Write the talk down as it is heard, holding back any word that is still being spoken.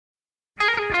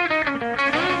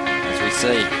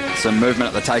see some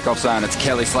movement at the takeoff zone. It's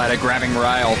Kelly Slater grabbing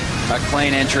rail. A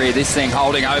clean entry. This thing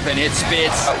holding open. It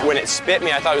spits. When it spit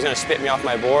me, I thought it was going to spit me off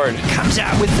my board. Comes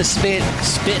out with the spit,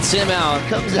 spits him out.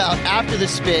 Comes out after the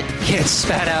spit. Gets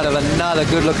spat out of another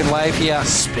good-looking wave here.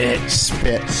 Spit.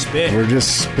 We're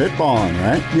just spitballing,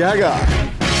 right? Yeah, guy.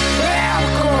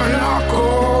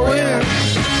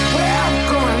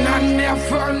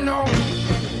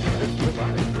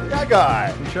 Yeah,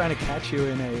 guy. I'm trying to catch you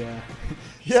in a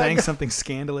saying something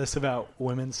scandalous about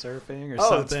women surfing or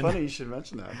something. It's funny you should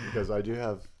mention that because I do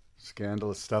have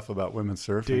scandalous stuff about women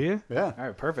surfing. Do you? Yeah. All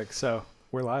right, perfect. So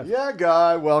we're live. Yeah,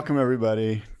 guy. Welcome,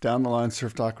 everybody. Down the line,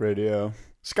 Surf Talk Radio.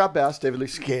 Scott Bass, David Lee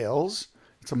Scales.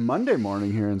 It's a Monday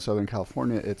morning here in Southern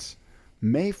California. It's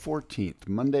May 14th,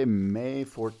 Monday, May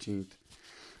 14th.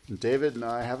 And David and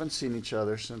I haven't seen each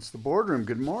other since the boardroom.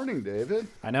 Good morning, David.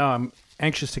 I know. I'm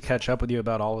anxious to catch up with you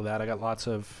about all of that. I got lots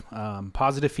of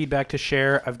positive feedback to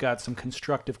share. I've got some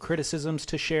constructive criticisms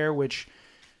to share, which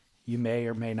you may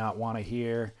or may not want to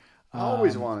hear. I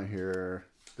always want to hear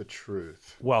the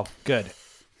truth. Well, good,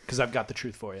 because I've got the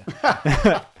truth for you.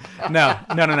 No.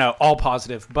 All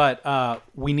positive. But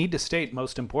we need to state,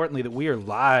 most importantly, that we are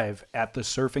live at the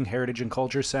Surfing Heritage and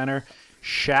Culture Center,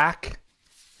 SHACC,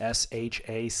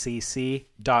 SHACC.org.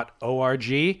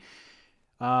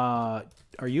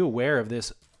 Are you aware of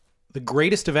this? The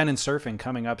greatest event in surfing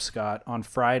coming up, Scott, on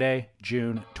Friday,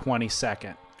 June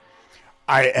 22nd.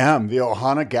 I am. The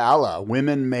Ohana Gala,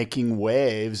 Women Making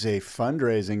Waves, a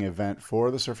fundraising event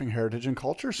for the Surfing Heritage and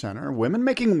Culture Center. Women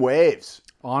Making Waves.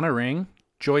 Honoring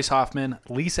Joyce Hoffman,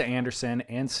 Lisa Anderson,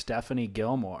 and Stephanie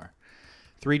Gilmore.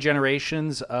 3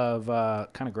 generations of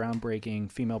kind of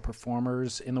groundbreaking female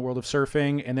performers in the world of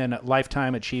surfing, and then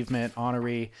Lifetime Achievement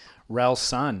honoree Rel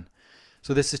Sun.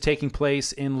 So this is taking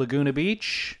place in Laguna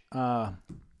Beach on,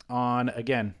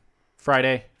 again,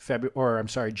 Friday, June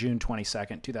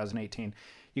 22nd, 2018.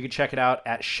 You can check it out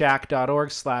at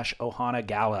shacc.org/Ohana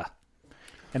Gala.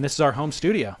 And this is our home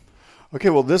studio. Okay,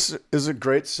 well, this is a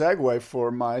great segue for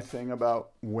my thing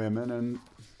about women and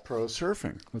pro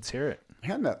surfing. Let's hear it.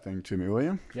 Hand that thing to me, will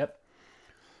you? Yep.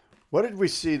 What did we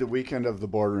see the weekend of the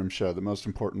Boardroom Show, the most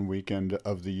important weekend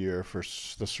of the year for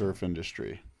the surf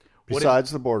industry?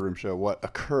 Besides the Boardroom Show, what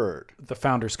occurred? The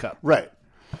Founders Cup. Right.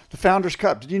 The Founders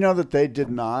Cup. Did you know that they did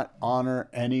not honor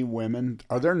any women?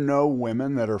 Are there no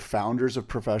women that are founders of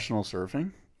professional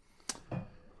surfing?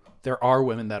 There are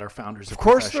women that are founders of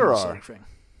course professional there are. surfing.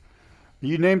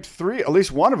 You named 3, at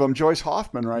least one of them, Joyce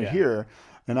Hoffman here.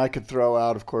 And I could throw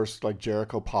out, of course, like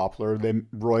Jericho Poplar,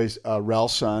 Rel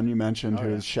Sun, you mentioned,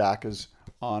 who SHACC is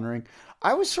honoring.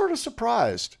 I was sort of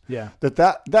surprised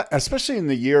that especially in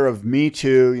the year of Me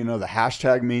Too, the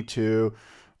hashtag Me Too,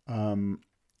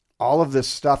 all of this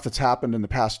stuff that's happened in the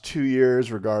past 2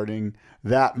 years regarding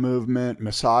that movement,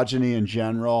 misogyny in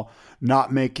general,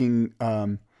 not giving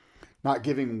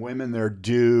women their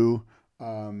due,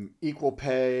 equal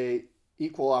pay,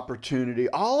 equal opportunity,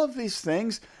 all of these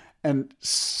things. And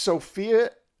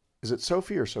Sophia, is it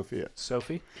Sophie or Sophia?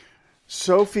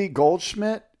 Sophie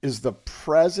Goldschmidt is the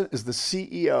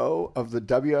CEO of the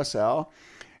WSL,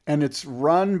 and it's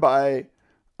run by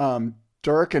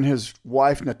Dirk and his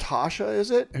wife Natasha. Is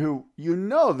it? Who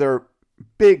they're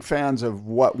big fans of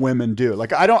what women do.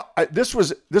 Like this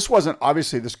wasn't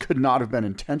obviously, this could not have been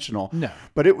intentional. No,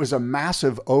 but it was a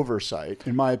massive oversight,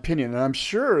 in my opinion, and I'm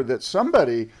sure that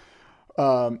somebody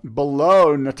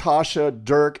below Natasha,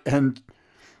 Dirk, and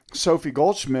Sophie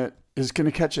Goldschmidt is going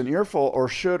to catch an earful, or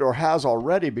should, or has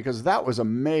already, because that was a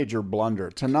major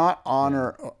blunder to not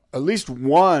honor at least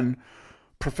one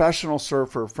professional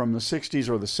surfer from the 60s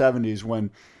or the 70s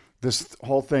when this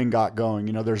whole thing got going.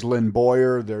 There's Lynn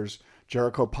Boyer, there's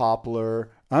Jericho Poplar.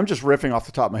 I'm just riffing off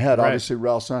the top of my head. Right. Obviously,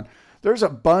 Rel Sun. There's a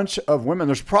bunch of women.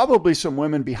 There's probably some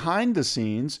women behind the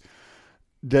scenes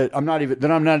that I'm not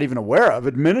even aware of,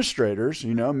 administrators,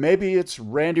 maybe it's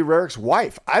Randy Rarick's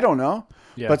wife. I don't know.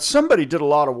 Yeah. But somebody did a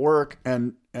lot of work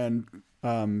and I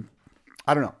don't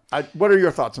know. What are your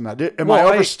thoughts on that? Am I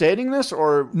overstating this,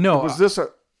 or no, was this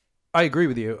I agree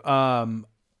with you.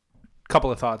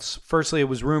 Couple of thoughts. Firstly, it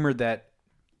was rumored that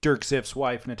Dirk Ziff's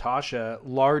wife, Natasha,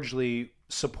 largely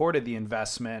supported the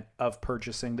investment of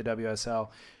purchasing the WSL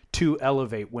to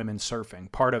elevate women's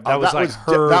surfing. Part of that was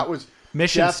her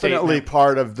mission definitely statement.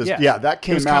 Part of this. Yeah, that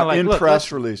came out in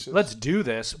press releases. Let's do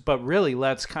this, but really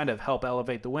let's kind of help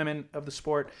elevate the women of the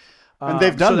sport. And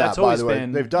they've done that, by the way.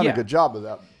 They've done a good job of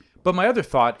that. But my other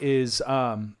thought is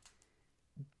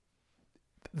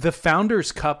The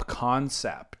Founders Cup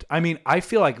concept, I mean, I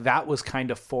feel like that was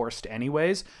kind of forced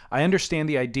anyways. I understand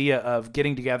the idea of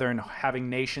getting together and having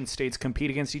nation states compete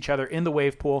against each other in the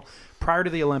wave pool prior to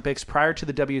the Olympics, prior to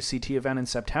the WCT event in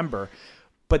September,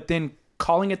 but then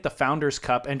calling it the Founders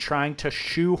Cup and trying to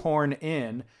shoehorn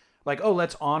in like, oh,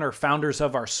 let's honor founders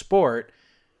of our sport.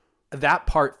 That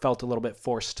part felt a little bit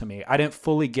forced to me. I didn't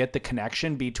fully get the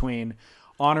connection between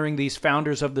honoring these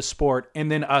founders of the sport and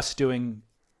then us doing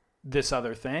this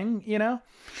other thing, you know?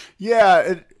 Yeah,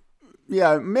 it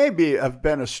maybe have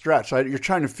been a stretch. Right? You're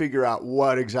trying to figure out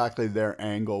what exactly their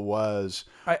angle was.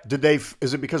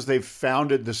 Is it because they've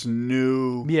founded this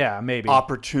new maybe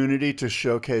opportunity to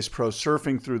showcase pro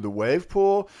surfing through the wave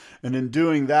pool? And in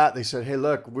doing that, they said, hey,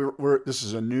 look, this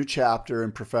is a new chapter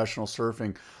in professional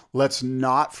surfing. Let's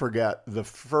not forget the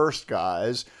first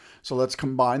guys. So let's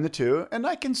combine the two. And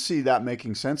I can see that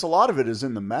making sense. A lot of it is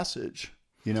in the message.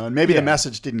 You know, and maybe the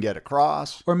message didn't get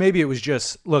across. Or maybe it was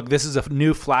just, look, this is a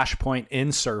new flashpoint in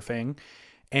surfing,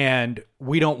 and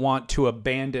we don't want to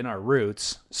abandon our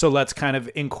roots. So let's kind of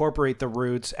incorporate the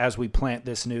roots as we plant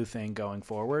this new thing going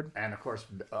forward. And, of course,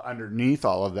 underneath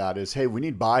all of that is, hey, we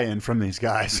need buy-in from these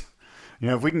guys. You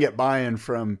know, if we can get buy-in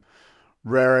from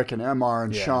Rarick and MR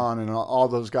and Sean and all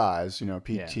those guys, you know,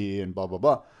 PT and blah, blah,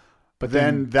 blah. But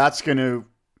then that's going to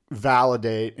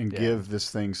validate and give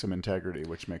this thing some integrity,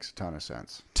 which makes a ton of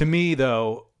sense. To me,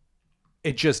 though,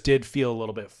 it just did feel a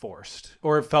little bit forced,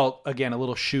 or it felt, again, a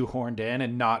little shoehorned in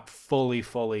and not fully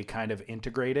kind of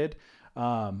integrated.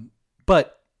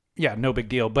 But yeah, no big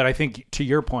deal. But I think to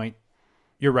your point,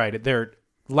 you're right. Their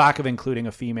lack of including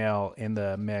a female in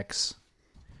the mix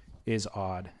is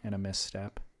odd and a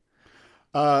misstep.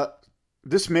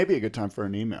 This may be a good time for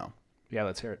an email. Yeah,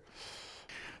 let's hear it.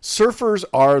 Surfers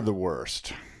are the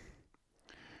worst.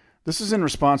 This is in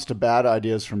response to bad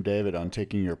ideas from David on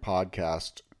taking your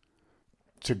podcast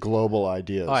to global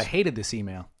ideas. Oh, I hated this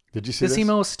email. Did you see this? This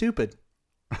email was stupid.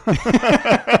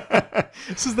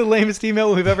 This is the lamest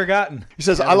email we've ever gotten. He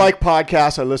says, I like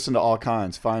podcasts. I listen to all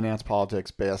kinds. Finance,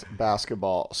 politics,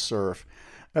 basketball, surf.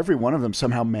 Every one of them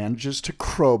somehow manages to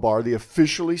crowbar the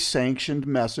officially sanctioned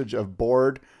message of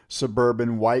bored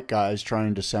suburban white guys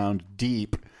trying to sound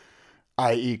deep,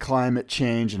 i.e. climate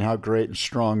change and how great and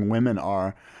strong women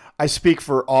are. I speak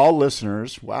for all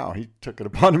listeners. Wow, he took it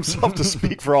upon himself to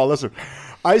speak for all listeners.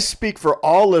 I speak for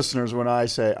all listeners when I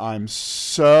say I'm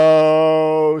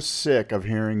so sick of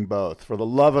hearing both. For the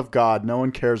love of God, no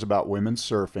one cares about women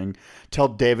surfing. Tell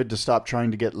David to stop trying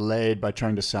to get laid by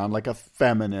trying to sound like a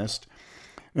feminist.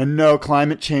 And no,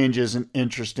 climate change isn't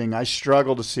interesting. I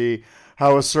struggle to see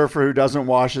how a surfer who doesn't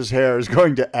wash his hair is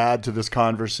going to add to this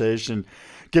conversation.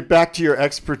 Get back to your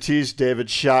expertise, David,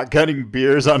 shotgunning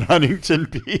beers on Huntington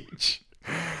Beach.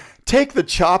 Take the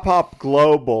chop hop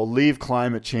global, leave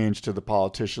climate change to the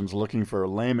politicians looking for a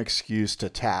lame excuse to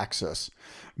tax us.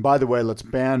 By the way, let's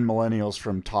ban millennials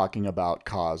from talking about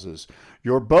causes.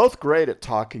 You're both great at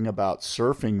talking about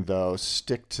surfing, though.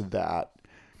 Stick to that.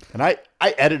 And I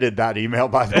edited that email,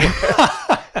 by the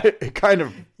way. It kind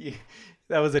of...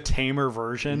 That was a tamer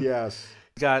version. Yes.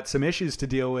 Got some issues to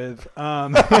deal with.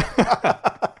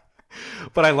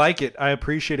 But I like it. I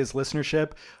appreciate his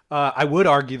listenership. I would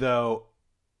argue, though,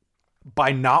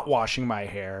 by not washing my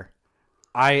hair,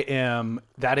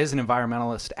 that is an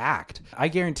environmentalist act. I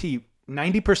guarantee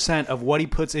 90% of what he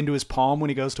puts into his palm when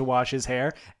he goes to wash his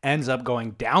hair ends up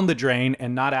going down the drain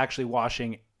and not actually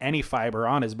washing any fiber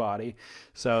on his body.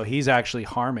 So he's actually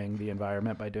harming the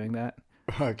environment by doing that.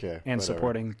 Okay. And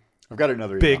supporting I've got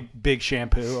another email. Big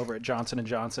shampoo over at Johnson &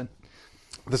 Johnson.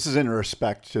 This is in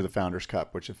respect to the Founders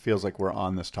Cup, which it feels like we're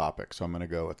on this topic. So I'm going to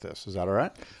go with this. Is that all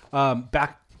right?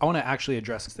 I want to actually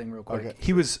address this thing real quick. Okay.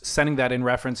 He was sending that in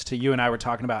reference to you and I were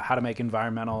talking about how to make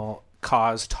environmental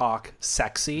cause talk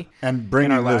sexy and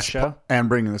bringing in our last show. And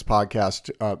bringing this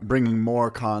podcast, bringing more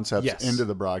concepts into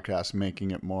the broadcast,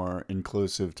 making it more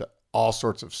inclusive to all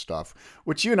sorts of stuff,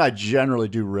 which you and I generally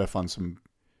do riff on some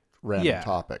random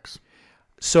topics.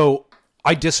 So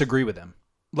I disagree with him.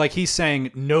 Like he's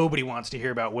saying nobody wants to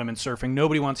hear about women surfing.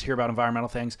 Nobody wants to hear about environmental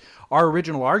things. Our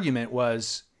original argument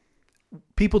was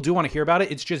people do want to hear about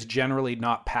it. It's just generally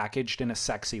not packaged in a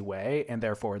sexy way, and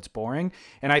therefore it's boring.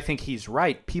 And I think he's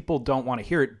right. People don't want to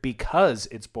hear it because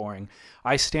it's boring.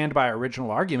 I stand by our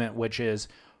original argument, which is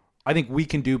I think we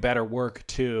can do better work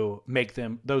to make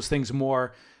those things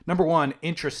more, number one,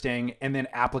 interesting, and then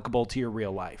applicable to your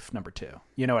real life, number two.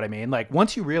 You know what I mean? Like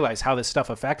once you realize how this stuff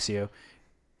affects you,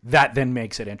 that then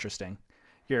makes it interesting.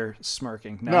 You're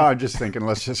smirking. No, I'm just thinking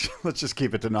let's just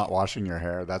keep it to not washing your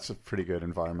hair. That's a pretty good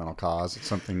environmental cause. It's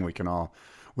something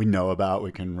we know about.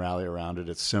 We can rally around it.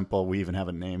 It's simple. We even have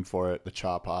a name for it, the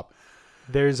chop hop.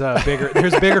 There's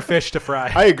bigger fish to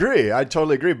fry. I agree. I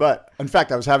totally agree. But in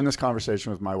fact, I was having this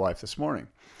conversation with my wife this morning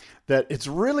that it's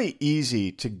really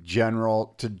easy to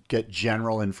get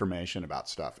general information about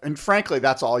stuff. And frankly,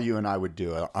 that's all you and I would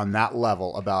do on that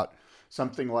level about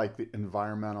something like the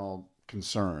environmental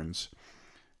concerns,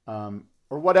 or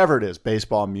whatever it is,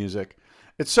 baseball, music.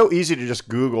 It's so easy to just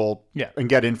Google and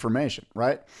get information,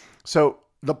 right? So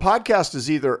the podcast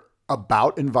is either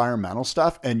about environmental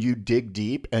stuff and you dig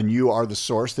deep and you are the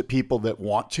source that people that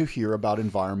want to hear about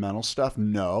environmental stuff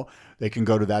know. They can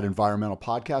go to that environmental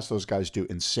podcast. Those guys do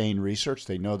insane research.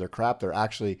 They know their crap. They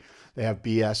have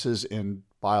BSs in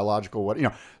biological,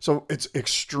 so it's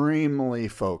extremely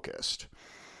focused.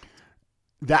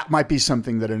 That might be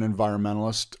something that an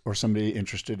environmentalist or somebody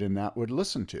interested in that would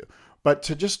listen to. But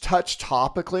to just touch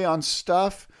topically on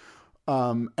stuff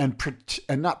and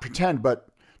not pretend, but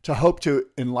to hope to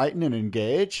enlighten and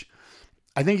engage,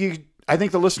 I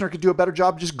think the listener could do a better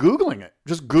job just Googling it.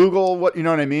 Just Google what, you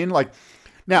know what I mean? Like,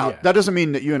 now, that doesn't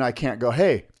mean that you and I can't go,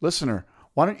 hey, listener,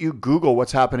 why don't you Google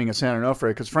what's happening at San Onofre?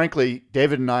 Because frankly,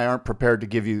 David and I aren't prepared to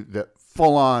give you the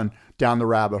full-on down the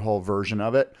rabbit hole version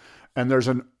of it. And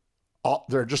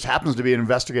there just happens to be an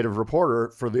investigative reporter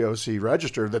for the OC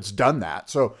Register that's done that.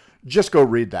 So just go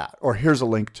read that, or here's a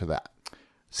link to that.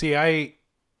 See, I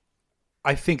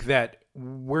think that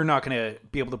we're not going to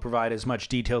be able to provide as much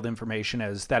detailed information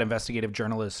as that investigative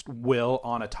journalist will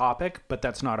on a topic, but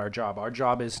that's not our job. Our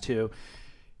job is to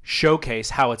showcase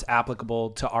how it's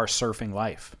applicable to our surfing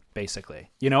life, basically,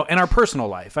 and our personal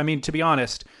life. I mean, to be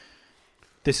honest,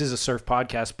 this is a surf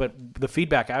podcast, but the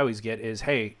feedback I always get is,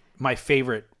 hey, my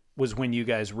favorite was when you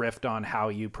guys riffed on how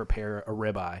you prepare a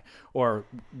ribeye or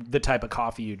the type of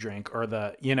coffee you drink or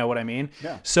you know what I mean?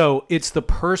 Yeah. So it's the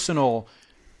personal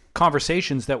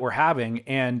conversations that we're having.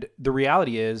 And the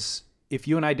reality is, if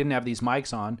you and I didn't have these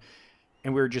mics on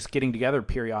and we were just getting together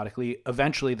periodically,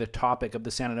 eventually the topic of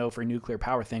the San Onofre nuclear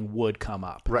power thing would come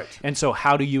up. Right. And so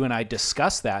how do you and I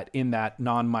discuss that in that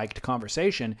non-mic'd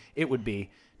conversation? It would be,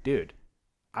 dude,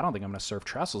 I don't think I'm going to surf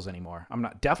trestles anymore. I'm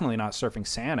definitely not surfing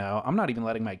Sano. I'm not even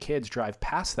letting my kids drive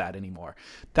past that anymore.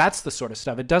 That's the sort of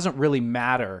stuff. It doesn't really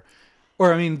matter.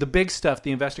 Or, I mean, the big stuff,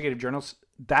 the investigative journals,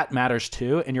 that matters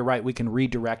too. And you're right, we can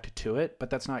redirect to it, but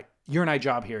that's not, your and I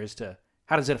job here is to,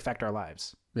 how does it affect our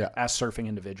lives as surfing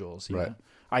individuals? You know?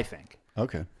 I think.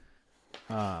 Okay.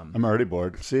 I'm already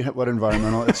bored. See what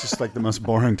environmental, it's just like the most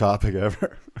boring topic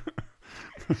ever.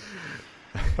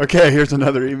 Okay, here's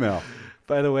another email.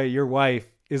 By the way, your wife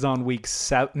is on week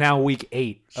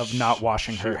 8 of not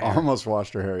washing her hair. Almost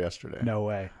washed her hair yesterday. No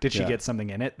way. Did she get something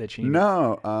in it that she needed?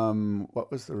 No.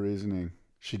 What was the reasoning?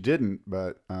 She didn't,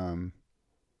 but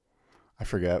I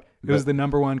forget. It was the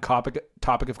number one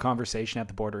topic of conversation at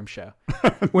the Boardroom Show.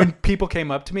 When people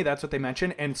came up to me, that's what they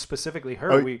mentioned, and specifically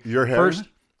her. Your hair? First,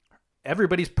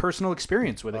 everybody's personal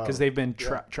experience with it because they've been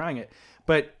trying it.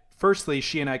 But firstly,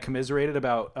 she and I commiserated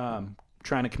about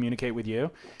trying to communicate with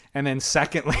you. And then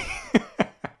secondly,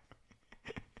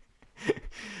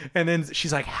 and then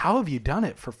she's like, how have you done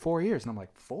it for 4 years? And I'm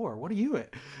like, 4? What are you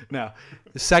at? No.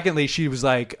 Secondly, she was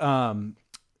like,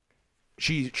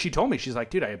 she told me, she's like,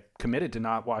 dude, I committed to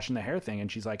not washing the hair thing. And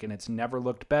she's like, and it's never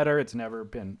looked better. It's never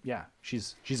been,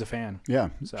 she's a fan. Yeah,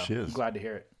 so she is. I'm glad to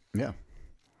hear it. Yeah.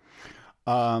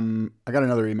 I got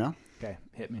another email. Okay,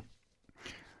 hit me.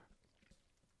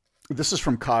 This is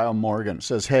from Kyle Morgan. It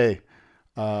says, hey,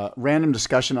 random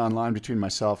discussion online between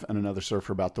myself and another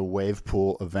surfer about the wave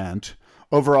pool event.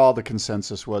 Overall, the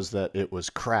consensus was that it was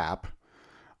crap.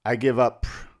 I gave up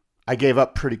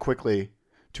pretty quickly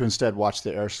to instead watch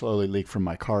the air slowly leak from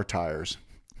my car tires.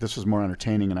 This was more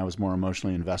entertaining and I was more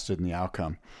emotionally invested in the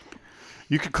outcome.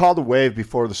 You could call the wave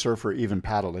before the surfer even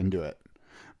paddled into it.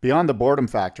 Beyond the boredom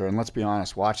factor, and let's be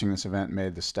honest, watching this event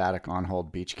made the static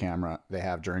on-hold beach camera they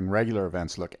have during regular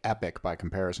events look epic by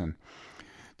comparison.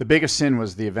 The biggest sin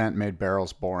was the event made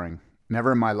barrels boring.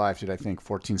 Never in my life did I think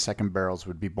 14-second barrels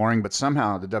would be boring, but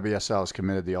somehow the WSL has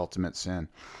committed the ultimate sin.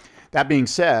 That being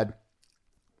said,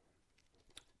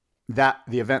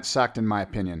 the event sucked in my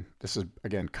opinion. This is,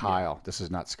 again, Kyle. Yeah. This is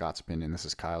not Scott's opinion. This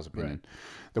is Kyle's opinion.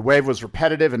 Right. The wave was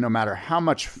repetitive, and no matter how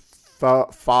much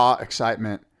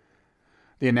excitement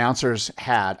the announcers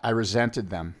had, I resented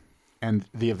them and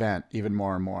the event even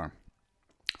more and more.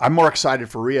 I'm more excited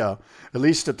for Rio, at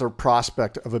least at the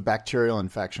prospect of a bacterial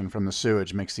infection from the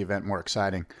sewage makes the event more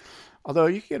exciting. Although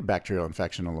you could get a bacterial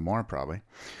infection in Lemoore probably.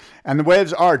 And the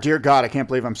waves are, dear God, I can't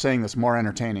believe I'm saying this, more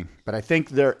entertaining. But I think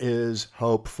there is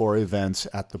hope for events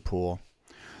at the pool.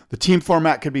 The team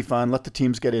format could be fun. Let the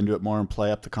teams get into it more and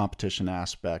play up the competition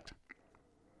aspect.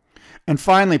 And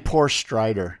finally, poor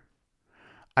Strider.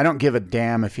 I don't give a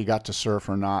damn if he got to surf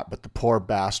or not, but the poor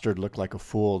bastard looked like a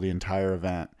fool the entire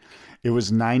event. It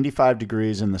was 95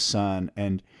 degrees in the sun,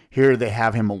 and here they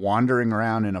have him wandering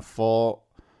around in a full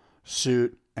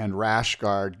suit and rash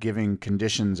guard giving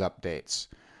conditions updates.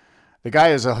 The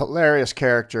guy is a hilarious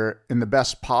character in the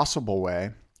best possible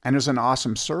way and is an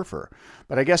awesome surfer,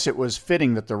 but I guess it was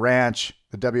fitting that the ranch,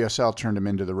 the WSL, turned him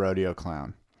into the rodeo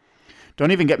clown.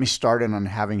 Don't even get me started on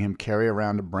having him carry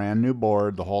around a brand new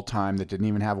board the whole time that didn't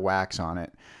even have wax on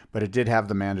it, but it did have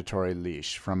the mandatory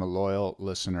leash. From a loyal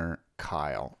listener,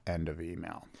 Kyle. End of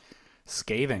email.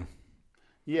 Scathing.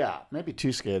 Yeah, maybe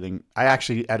too scathing. I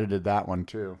actually edited that one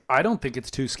too. I don't think it's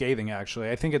too scathing, actually.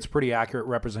 I think it's pretty accurate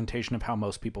representation of how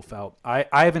most people felt. I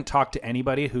haven't talked to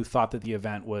anybody who thought that the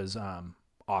event was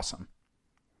awesome.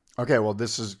 Okay, well,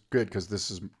 this is good because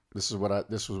this was what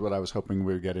I was hoping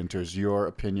we would get into. Is your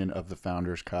opinion of the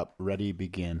Founders Cup? Ready,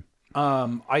 begin.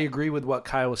 I agree with what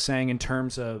Kyle was saying in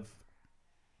terms of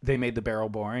they made the barrel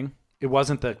boring. It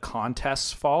wasn't the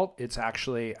contest's fault. It's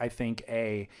actually, I think,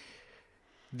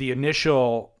 the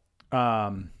initial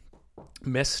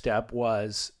misstep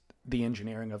was the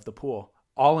engineering of the pool.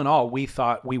 All in all, we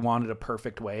thought we wanted a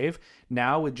perfect wave.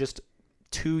 Now, with just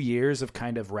 2 years of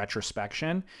kind of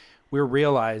retrospection, we're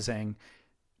realizing,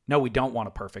 no, we don't want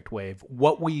a perfect wave.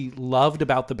 What we loved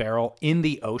about the barrel in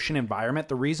the ocean environment,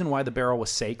 the reason why the barrel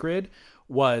was sacred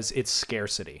was its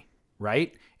scarcity,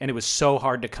 right? And it was so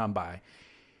hard to come by.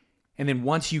 And then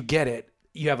once you get it,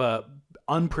 you have a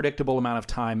unpredictable amount of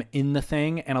time in the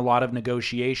thing and a lot of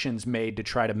negotiations made to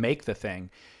try to make the thing.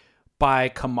 By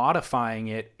commodifying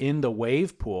it in the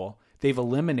wave pool, they've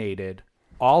eliminated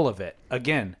all of it.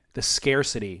 Again, the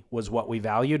scarcity was what we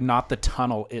valued, not the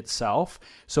tunnel itself.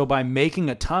 So by making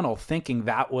a tunnel thinking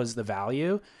that was the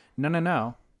value,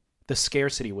 no. The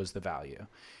scarcity was the value.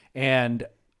 And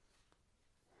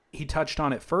he touched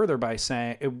on it further by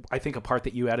saying, I think a part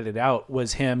that you edited out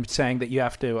was him saying that you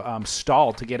have to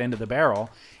stall to get into the barrel,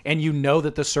 and you know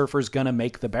that the surfer's going to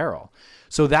make the barrel.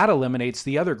 So that eliminates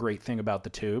the other great thing about the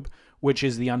tube, which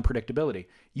is the unpredictability.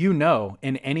 You know,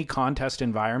 in any contest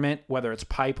environment, whether it's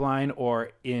pipeline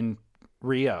or in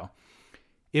Rio,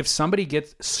 if somebody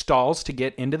stalls to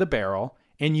get into the barrel,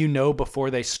 and you know before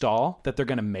they stall that they're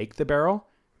going to make the barrel,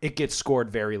 it gets scored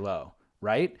very low,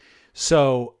 right?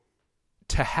 So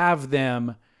to have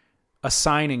them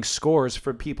assigning scores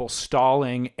for people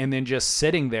stalling and then just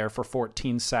sitting there for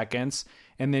 14 seconds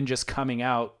and then just coming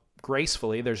out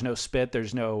gracefully, there's no spit,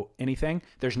 there's no anything,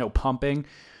 there's no pumping.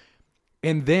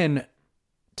 And then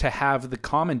to have the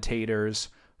commentators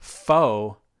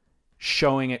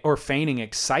showing it or feigning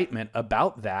excitement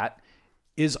about that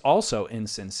is also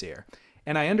insincere.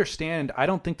 And I understand, I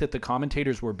don't think that the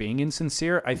commentators were being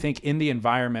insincere. I think in the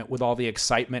environment with all the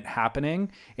excitement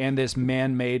happening and this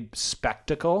man-made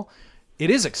spectacle,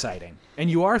 it is exciting. And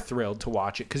you are thrilled to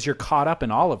watch it because you're caught up in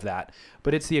all of that.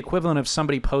 But it's the equivalent of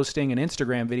somebody posting an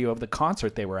Instagram video of the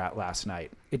concert they were at last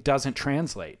night. It doesn't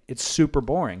translate. It's super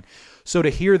boring. So to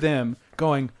hear them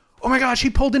going, oh my gosh, he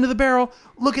pulled into the barrel.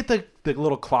 Look at the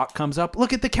little clock comes up.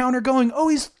 Look at the counter going, oh,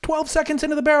 he's 12 seconds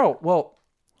into the barrel. Well,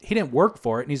 he didn't work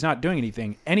for it, and he's not doing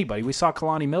anything. We saw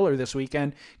Kalani Miller this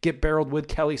weekend get barreled with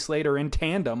Kelly Slater in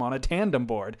tandem on a tandem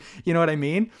board. You know what I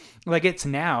mean? Like, it's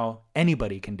now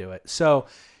anybody can do it. So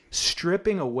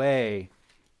stripping away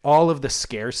all of the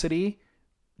scarcity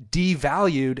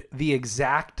devalued the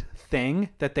exact thing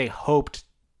that they hoped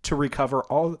to recover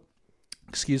all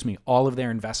of their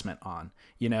investment on.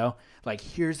 You know, like,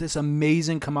 here's this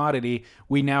amazing commodity.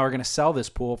 We now are going to sell this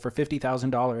pool for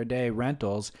 $50,000 a day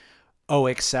rentals. Oh,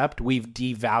 except we've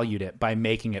devalued it by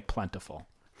making it plentiful.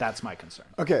 That's my concern.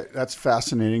 Okay, that's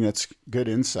fascinating. That's good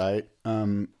insight.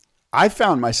 I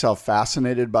found myself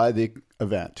fascinated by the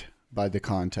event, by the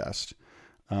contest.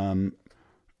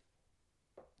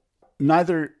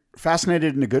 Neither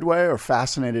fascinated in a good way or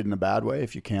fascinated in a bad way,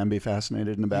 if you can be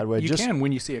fascinated in a bad way. You can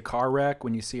when you see a car wreck,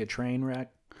 when you see a train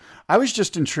wreck. I was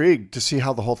just intrigued to see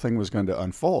how the whole thing was going to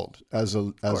unfold as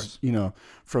you know,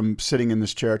 from sitting in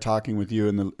this chair talking with you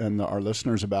and our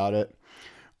listeners about it.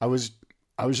 I was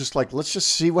just like, let's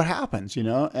just see what happens, you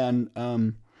know?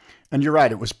 And you're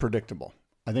right. It was predictable.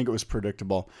 I think it was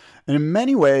predictable. And in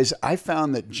many ways, I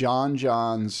found that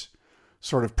John's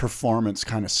sort of performance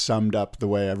kind of summed up the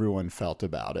way everyone felt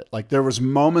about it. Like, there was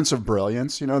moments of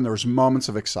brilliance, you know, and there was moments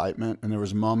of excitement and there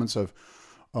was moments of,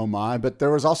 oh my, but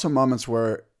there was also moments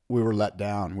where we were let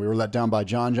down. We were let down by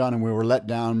John, and we were let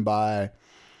down by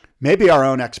maybe our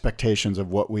own expectations of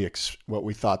what we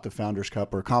thought the Founders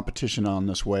Cup or competition on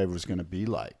this wave was going to be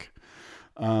like.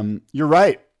 You're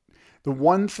right. The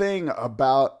one thing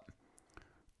about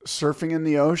surfing in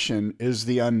the ocean is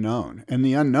the unknown. And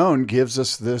the unknown gives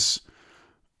us this,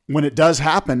 when it does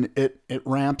happen, it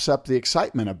ramps up the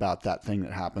excitement about that thing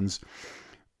that happens.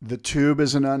 The tube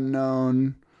is an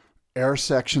unknown. Air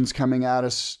sections coming at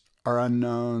us are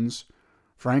unknowns.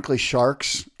 Frankly,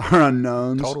 sharks are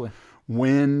unknowns. Totally.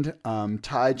 Wind,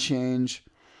 tide change.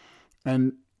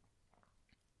 And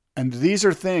these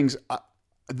are things,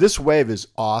 this wave is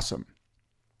awesome.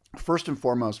 First and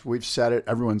foremost, we've said it,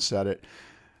 everyone said it.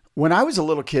 When I was a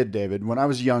little kid, David, when I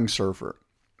was a young surfer,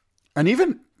 and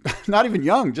even not even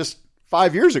young, just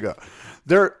 5 years ago,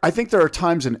 I think there are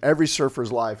times in every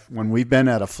surfer's life when we've been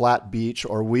at a flat beach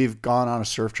or we've gone on a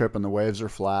surf trip and the waves are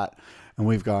flat and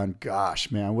we've gone,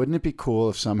 gosh, man, wouldn't it be cool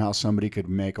if somehow somebody could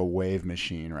make a wave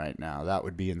machine right now? That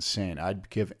would be insane. I'd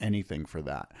give anything for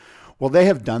that. Well, they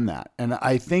have done that. And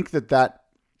I think that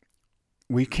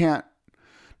we can't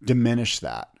diminish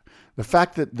that. The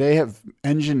fact that they have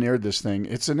engineered this thing,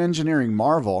 it's an engineering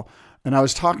marvel. And I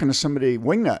was talking to somebody,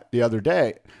 Wingnut, the other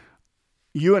day.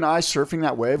 You and I surfing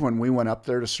that wave when we went up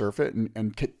there to surf it,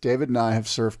 and David and I have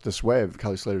surfed this wave,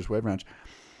 Kelly Slater's Wave Ranch.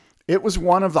 It was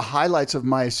one of the highlights of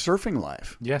my surfing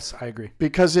life. Yes, I agree.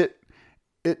 Because it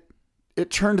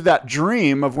turned that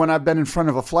dream of when I've been in front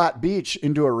of a flat beach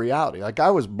into a reality. Like, I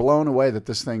was blown away that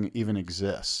this thing even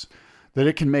exists, that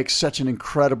it can make such an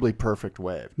incredibly perfect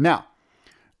wave. Now,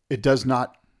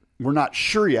 we're not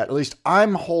sure yet. At least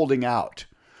I'm holding out.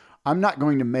 I'm not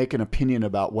going to make an opinion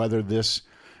about whether this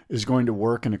is going to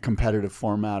work in a competitive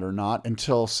format or not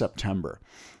until September,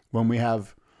 when we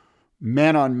have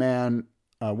man on man,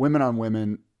 women on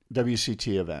women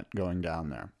WCT event going down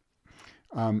there.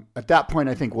 At that point,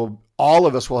 I think all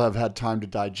of us will have had time to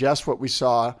digest what we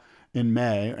saw in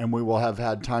May, and we will have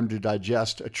had time to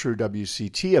digest a true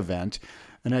WCT event.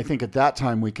 And I think at that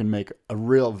time we can make a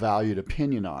real valued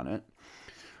opinion on it.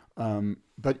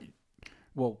 But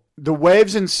the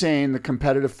wave's insane. The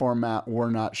competitive format, we're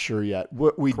not sure yet.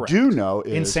 What we do know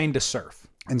is insane to surf.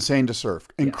 Insane to surf.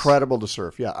 Incredible to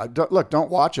surf. Yeah. Don't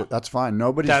watch it. That's fine.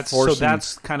 Nobody's forcing. So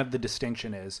that's kind of the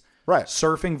distinction is right.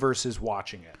 Surfing versus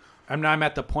watching it. I'm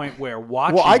at the point where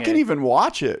watching I can even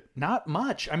watch it. Not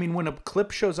much. I mean, when a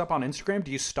clip shows up on Instagram,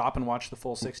 do you stop and watch the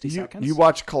full 60 seconds? You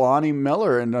watch Kalani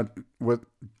Miller and with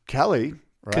Kelly,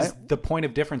 right? Because the point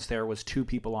of difference there was two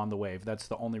people on the wave. That's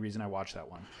the only reason I watched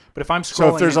that one. But if I'm scrolling...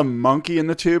 So if there's a monkey in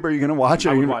the tube, are you going to watch it?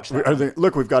 I would watch that.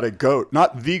 Look, we've got a goat.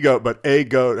 Not the goat, but a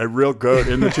goat, a real goat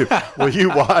in the tube. Will you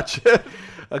watch it?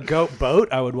 A goat boat,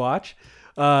 I would watch.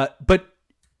 But...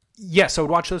 Yes, I would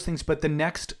watch those things, but the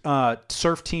next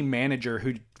surf team manager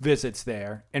who visits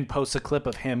there and posts a clip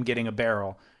of him getting a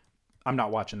barrel, I'm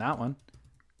not watching that one.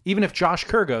 Even if Josh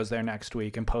Kerr goes there next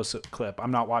week and posts a clip,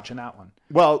 I'm not watching that one.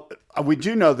 Well, we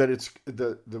do know that it's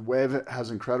the wave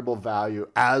has incredible value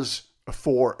as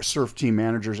for surf team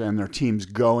managers and their teams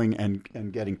going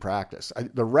and getting practice.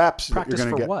 The reps practice that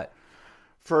you're going to get. For what?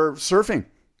 For surfing.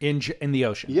 In the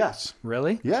ocean? Yes.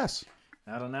 Really? Yes.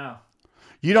 I don't know.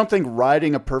 You don't think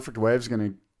riding a perfect wave is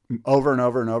going to over and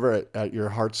over and over at your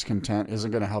heart's content isn't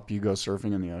going to help you go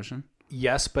surfing in the ocean?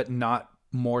 Yes, but not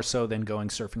more so than going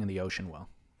surfing in the ocean will.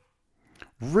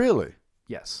 Really?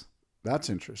 Yes. That's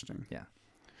interesting. Yeah.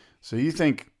 So you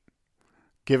think,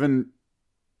 given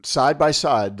side by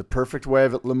side, the perfect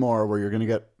wave at Lemoore where you're going to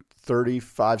get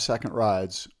 35-second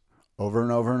rides over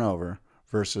and over and over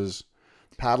versus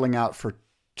paddling out for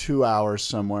 2 hours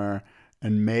somewhere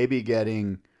and maybe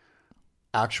getting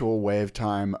actual wave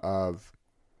time of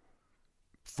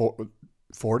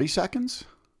 40 seconds?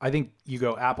 I think you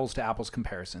go apples to apples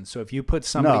comparison. So if you put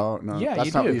somebody... No, yeah, that's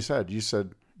you not do. what you said. You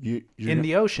said... you're in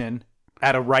the ocean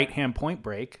at a right-hand point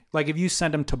break, like if you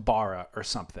send them to Barra or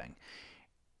something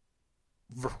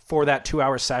for that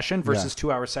 2-hour session versus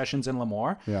 2-hour sessions in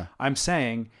Lemoore, I'm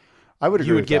saying I would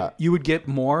agree with that. You would get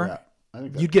more... Yeah.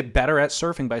 You'd get better at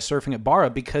surfing by surfing at Barra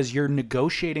because you're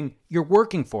negotiating, you're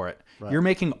working for it. Right. You're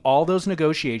making all those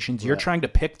negotiations. You're trying to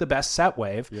pick the best set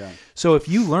wave. Yeah. So if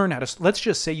you learn how to, let's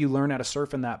just say you learn how to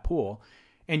surf in that pool,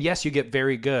 and yes, you get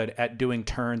very good at doing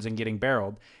turns and getting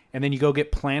barreled, and then you go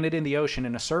get planted in the ocean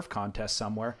in a surf contest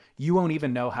somewhere, you won't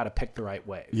even know how to pick the right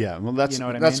wave. Yeah, well, that's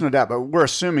no doubt. But we're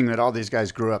assuming that all these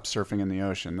guys grew up surfing in the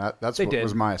ocean. That's what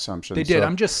was my assumption. They did.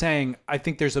 I'm just saying, I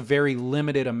think there's a very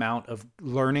limited amount of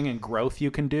learning and growth you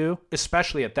can do,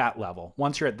 especially at that level.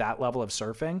 Once you're at that level of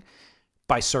surfing,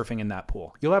 by surfing in that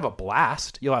pool, you'll have a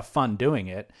blast. You'll have fun doing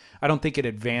it. I don't think it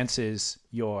advances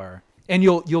your, and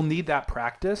you'll need that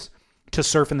practice to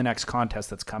surf in the next contest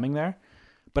that's coming there.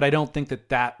 But I don't think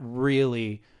that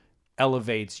really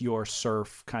elevates your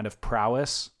surf kind of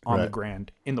prowess on the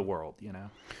grand in the world, you know?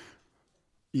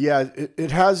 Yeah,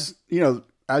 it has,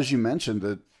 as you mentioned,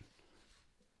 that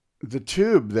the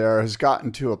tube there has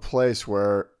gotten to a place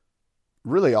where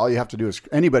really all you have to do is,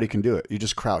 anybody can do it. You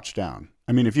just crouch down.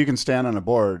 I mean, if you can stand on a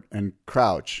board and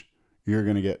crouch, you're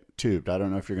going to get tubed. I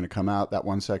don't know if you're going to come out. That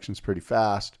one section's pretty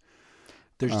fast.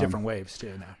 There's different waves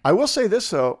too now. I will say this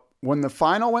though, when the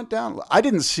final went down, I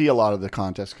didn't see a lot of the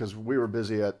contest because we were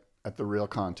busy at the real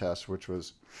contest, which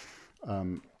was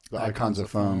the Icons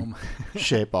of Foam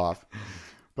shape off.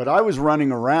 But I was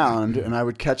running around and I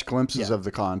would catch glimpses of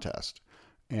the contest.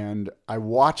 And I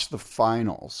watched the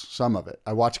finals, some of it.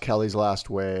 I watched Kelly's last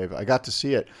wave. I got to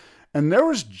see it. And there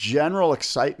was general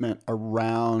excitement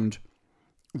around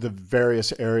the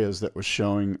various areas that was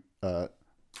showing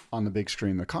on the big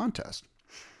screen the contest.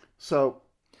 So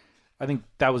I think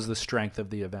that was the strength of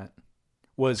the event,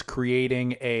 was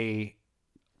creating a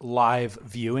live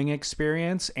viewing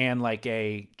experience and like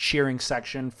a cheering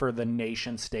section for the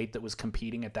nation state that was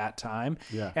competing at that time.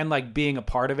 Yeah. And like being a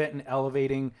part of it and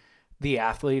elevating the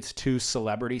athletes to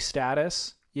celebrity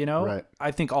status, you know? Right. I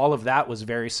think all of that was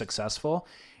very successful.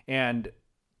 And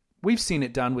we've seen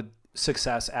it done with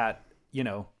success at, you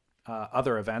know,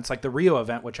 other events like the Rio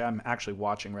event, which I'm actually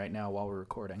watching right now while we're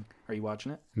recording. Are you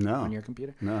watching it? No. On your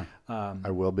computer? No,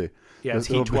 I will be. Yeah, it's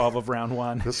Heat 12 of round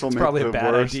one. This will it's make probably the a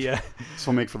bad worst, idea. This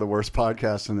will make for the worst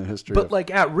podcast in the history. But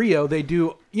like at Rio, they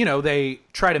do, you know, they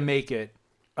try to make it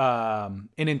an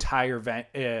entire event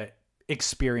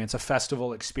experience, a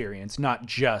festival experience, not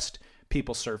just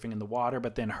people surfing in the water.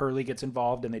 But then Hurley gets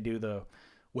involved and they do the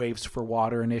Waves for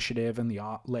Water initiative and the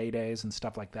lay days and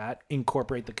stuff like that.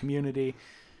 Incorporate the community,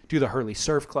 do the Hurley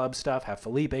Surf Club stuff, have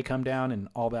Felipe come down and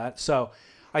all that. So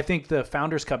I think the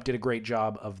Founders Cup did a great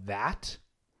job of that.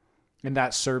 And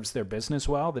that serves their business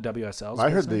well, the WSL's I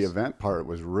heard business. the event part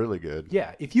was really good.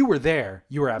 Yeah, if you were there,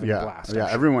 you were having a blast. Yeah,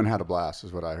 everyone had a blast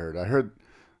is what I heard. I heard,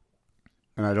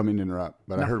 and I don't mean to interrupt,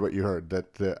 but I heard what you heard,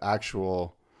 that the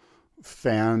actual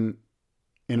fan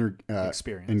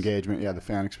experience engagement, the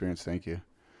fan experience, thank you,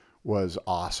 was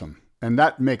awesome. And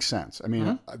that makes sense. I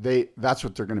mean, that's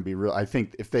what they're going to be real. I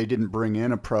think if they didn't bring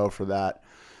in a pro for that,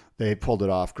 they pulled it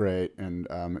off great. And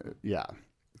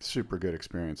super good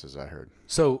experiences, I heard.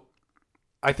 So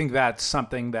I think that's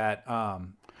something that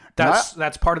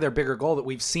that's part of their bigger goal that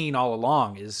we've seen all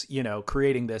along is, you know,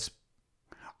 creating this.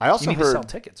 I also you need heard to sell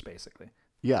tickets basically.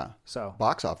 Yeah. So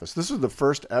box office. This was the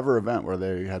first ever event where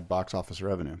they had box office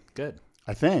revenue. Good.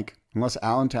 I think, unless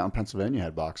Allentown, Pennsylvania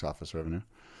had box office revenue.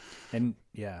 And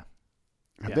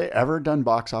Have they ever done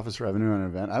box office revenue on an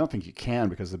event? I don't think you can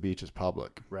because the beach is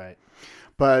public. Right.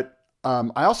 But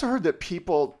I also heard that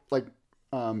people, like,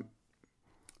 from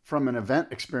an event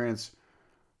experience,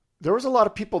 there was a lot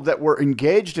of people that were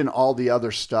engaged in all the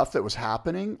other stuff that was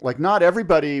happening. Like, not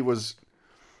everybody was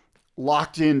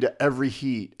locked into every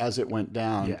heat as it went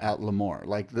down at Lemoore.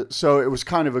 Like, so it was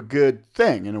kind of a good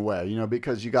thing in a way, you know,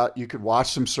 because you could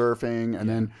watch some surfing and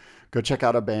then go check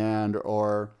out a band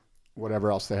or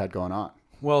whatever else they had going on.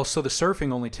 Well, so the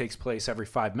surfing only takes place every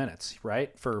 5 minutes,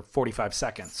 right? For 45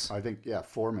 seconds. I think,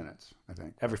 4 minutes, I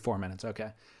think. Every 4 minutes,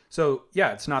 okay. So,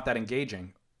 yeah, it's not that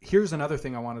engaging. Here's another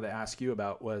thing I wanted to ask you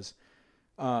about was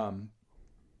I'm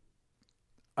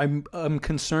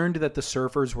concerned that the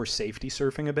surfers were safety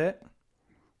surfing a bit.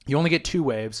 You only get 2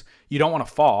 waves. You don't want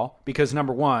to fall because,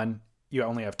 number one, you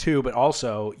only have 2, but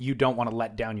also you don't want to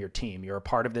let down your team. You're a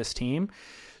part of this team.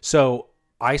 So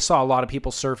I saw a lot of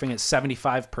people surfing at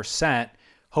 75%,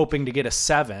 hoping to get a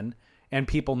 7, and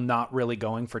people not really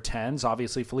going for 10s.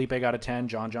 Obviously, Felipe got a 10.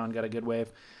 John got a good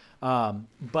wave.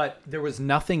 But there was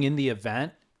nothing in the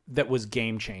event that was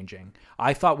game-changing.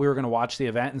 I thought we were going to watch the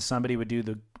event and somebody would do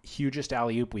the hugest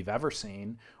alley-oop we've ever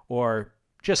seen, or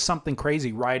just something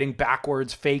crazy, riding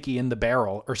backwards fakie in the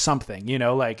barrel or something, you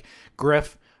know, like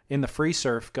Griff in the free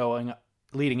surf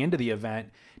leading into the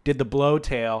event, did the blow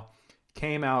tail,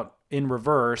 came out in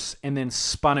reverse, and then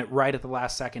spun it right at the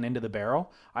last second into the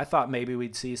barrel. I thought maybe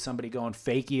we'd see somebody going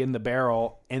fakie in the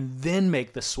barrel and then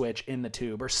make the switch in the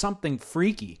tube or something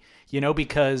freaky, you know,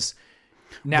 because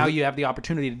now you have the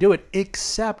opportunity to do it,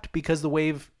 except because the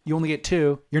wave, you only get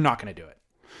 2, you're not going to do it.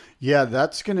 Yeah,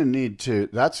 that's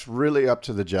really up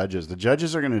to the judges. The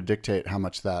judges are going to dictate how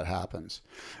much that happens.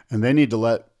 And they need to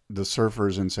let the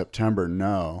surfers in September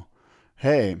know,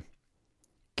 hey,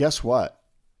 guess what?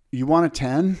 You want a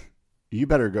 10? You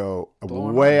better go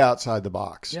way outside the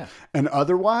box. Yeah. And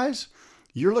otherwise,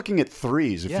 you're looking at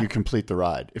 3s if you complete the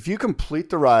ride. If you complete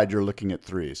the ride, you're looking at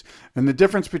 3s. And the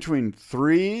difference between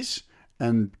 3s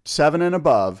and 7 and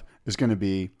above is going to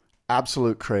be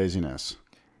absolute craziness.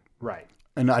 Right.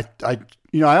 And I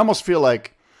almost feel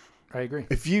like I agree.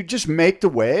 if you just make the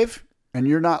wave and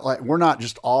you're not like, we're not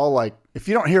just all like if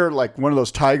you don't hear like one of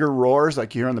those tiger roars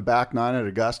like you hear on the back nine at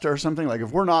Augusta or something, like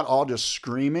if we're not all just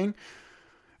screaming,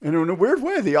 and in a weird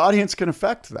way, the audience can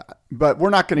affect that. But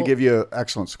we're not going to give you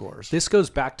excellent scores. This goes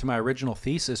back to my original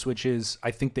thesis, which is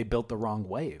I think they built the wrong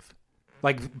wave.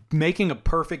 Like making a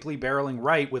perfectly barreling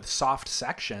right with soft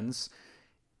sections,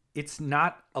 it's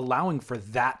not allowing for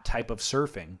that type of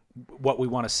surfing, what we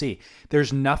want to see.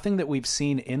 There's nothing that we've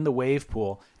seen in the wave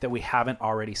pool that we haven't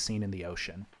already seen in the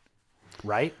ocean,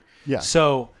 right? Yeah.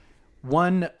 So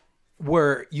one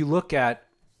where you look at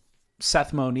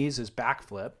Seth Moniz's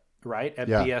backflip, right, at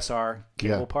Yeah. BSR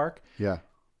Cable Park, Yeah.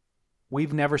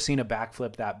 we've never seen a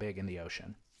backflip that big in the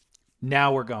ocean.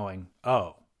 Now we're going,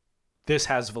 oh, this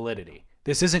has validity.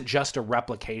 This isn't just a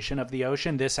replication of the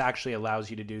ocean. This actually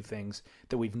allows you to do things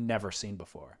that we've never seen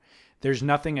before. There's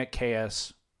nothing at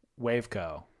KS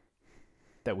Waveco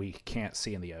that we can't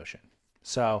see in the ocean.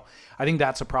 So I think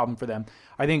that's a problem for them.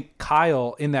 I think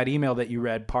Kyle, in that email that you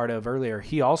read part of earlier,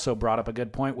 he also brought up a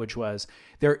good point, which was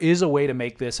there is a way to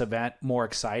make this event more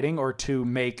exciting or to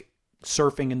make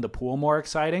surfing in the pool more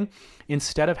exciting.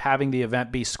 Instead of having the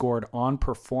event be scored on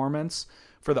performance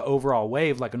for the overall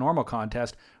wave like a normal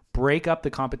contest, break up the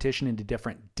competition into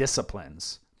different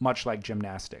disciplines, much like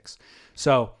gymnastics.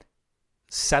 So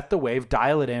set the wave,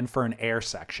 dial it in for an air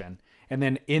section. And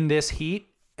then in this heat,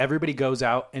 everybody goes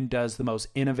out and does the most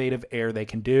innovative air they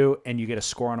can do, and you get a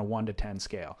score on a 1 to 10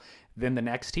 scale. Then the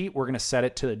next heat, we're going to set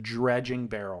it to the dredging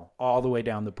barrel all the way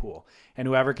down the pool. And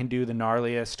whoever can do the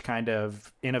gnarliest kind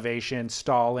of innovation,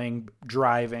 stalling,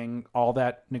 driving, all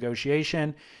that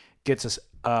negotiation gets us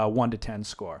a 1 to 10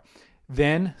 score.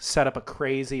 Then set up a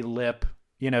crazy lip,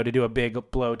 to do a big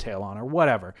blowtail on or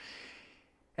whatever.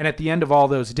 And at the end of all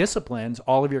those disciplines,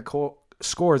 all of your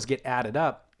scores get added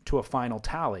up to a final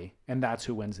tally, and that's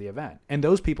who wins the event. And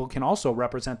those people can also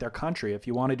represent their country. If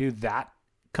you want to do that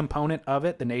component of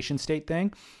it, the nation state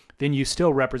thing, then you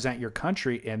still represent your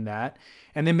country in that.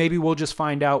 And then maybe we'll just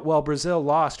find out, well, Brazil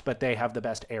lost, but they have the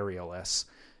best aerialists,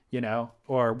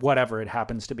 or whatever it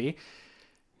happens to be.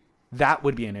 That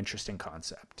would be an interesting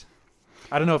concept.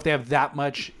 I don't know if they have that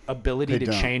much ability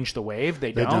to change the wave.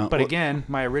 They don't. But again,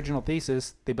 my original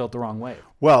thesis, they built the wrong wave.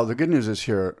 Well, the good news is,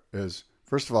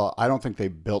 first of all, I don't think they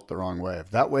built the wrong wave.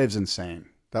 That wave's insane.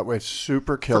 That wave's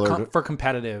super killer. For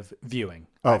competitive viewing.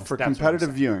 Oh, for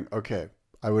competitive viewing. Okay.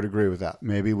 I would agree with that.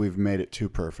 Maybe we've made it too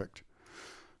perfect.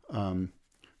 The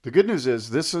good news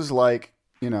is this is like,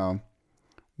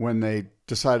 when they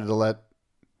decided to let,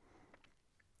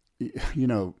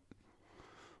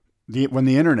 when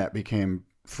the internet became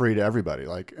free to everybody,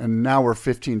 and now we're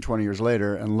 15, 20 years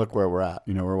later and look where we're at.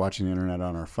 We're watching the internet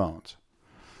on our phones.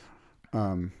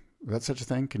 That's such a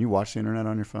thing? Can you watch the internet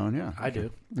on your phone? Yeah. I do.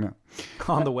 Yeah.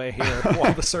 On the way here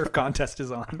while the surf contest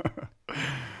is on.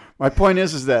 My point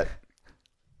is that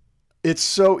it's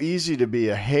so easy to be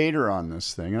a hater on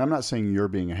this thing. And I'm not saying you're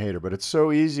being a hater, but it's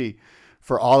so easy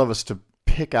for all of us to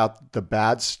pick out the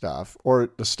bad stuff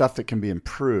or the stuff that can be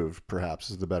improved,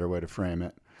 perhaps is the better way to frame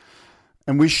it.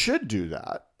 And we should do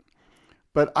that.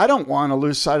 But I don't want to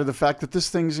lose sight of the fact that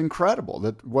this thing's incredible,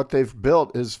 that what they've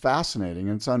built is fascinating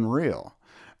and it's unreal.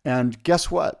 And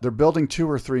guess what? They're building 2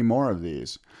 or 3 more of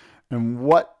these. And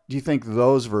what do you think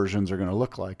those versions are going to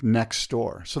look like next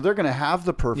door? So they're going to have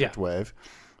the perfect wave.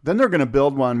 Then they're going to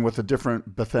build one with a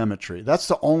different bathymetry. That's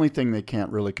the only thing they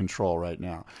can't really control right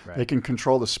now. Right. They can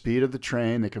control the speed of the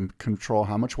train. They can control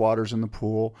how much water's in the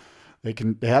pool. They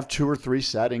have 2 or 3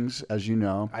 settings, as you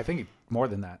know. I think more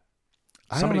than that.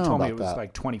 Somebody told me it was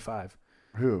like 25.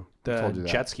 Who? The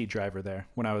jet ski driver there.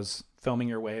 When I was filming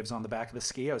your waves on the back of the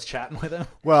ski, I was chatting with him.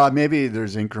 Well, maybe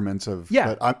there's increments of...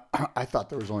 Yeah. But I thought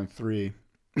there was only 3.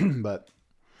 But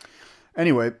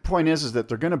anyway, point is that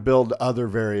they're going to build other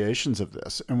variations of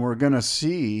this. And we're going to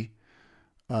see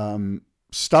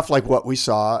stuff like what we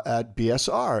saw at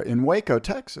BSR in Waco,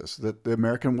 Texas, that the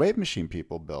American Wave Machine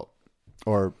people built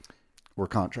or were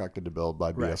contracted to build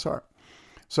by BSR. Right.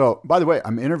 So, by the way,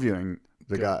 I'm interviewing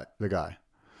the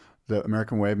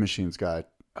American Wave Machines guy,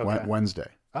 Wednesday.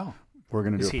 Oh. We're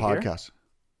going to do a podcast.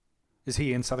 Here? Is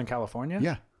he in Southern California?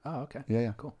 Yeah. Oh, okay.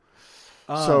 Yeah. Cool.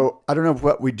 So I don't know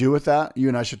what we do with that. You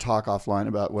and I should talk offline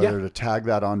about whether to tag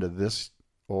that onto this,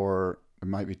 or it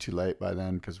might be too late by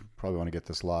then because we probably want to get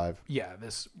this live. Yeah,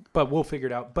 but we'll figure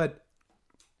it out. But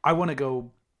I want to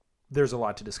go, there's a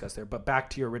lot to discuss there. But back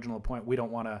to your original point, we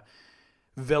don't want to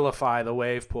vilify the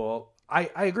wave pool. I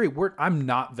agree. I'm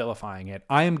not vilifying it.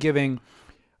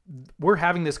 We're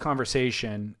having this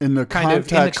conversation in the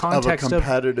context of a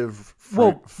competitive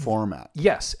format.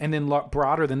 Yes. And then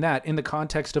broader than that, in the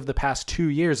context of the past 2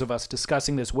 years of us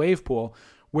discussing this wave pool,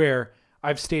 where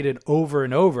I've stated over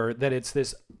and over that it's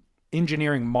this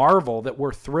engineering marvel that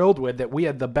we're thrilled with, that we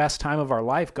had the best time of our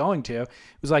life going to. It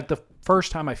was like the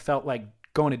first time I felt like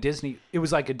going to Disney. It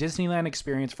was like a Disneyland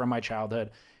experience from my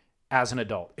childhood as an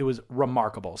adult. It was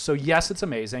remarkable. So yes, it's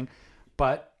amazing,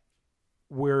 but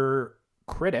we're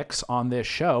critics on this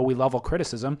show. We level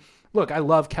criticism. Look, I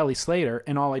love Kelly Slater,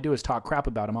 and all I do is talk crap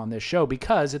about him on this show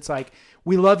because it's like,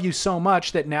 we love you so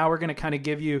much that now we're going to kind of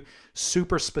give you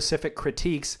super specific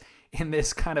critiques in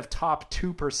this kind of top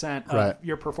 2% of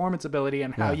your performance ability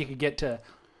and how you could get to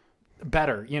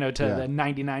better, to the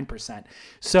 99%.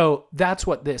 So that's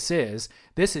what this is.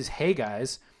 This is, hey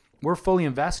guys, we're fully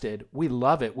invested. We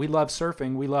love it. We love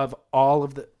surfing. We love all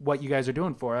of what you guys are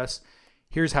doing for us.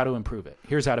 Here's how to improve it.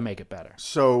 Here's how to make it better.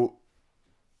 So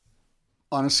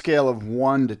on a scale of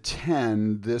 1 to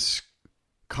 10, this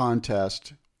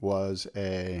contest was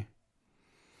in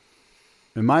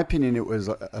my opinion, it was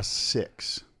a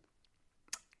 6.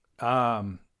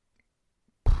 I'm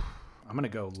going to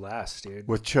go less, dude.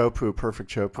 With Chopu, Perfect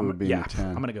Chopu being a 10.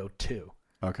 I'm going to go 2.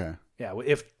 Okay. Yeah,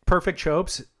 if Perfect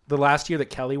Chopes, the last year that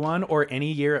Kelly won, or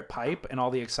any year at Pipe and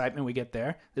all the excitement we get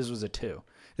there, this was a 2.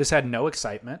 This had no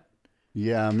excitement.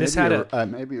 Yeah,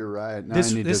 maybe you're right. Now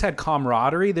This had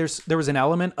camaraderie. There was an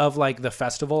element of like the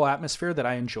festival atmosphere that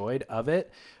I enjoyed of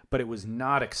it, but it was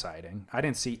not exciting. I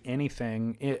didn't see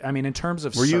anything. In terms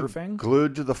of surfing. You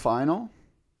glued to the final?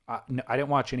 No, I didn't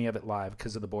watch any of it live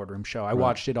because of the boardroom show. I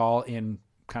watched it all in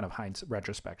kind of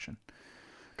retrospection.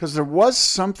 Because there was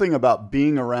something about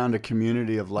being around a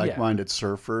community of like-minded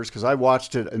surfers. Because I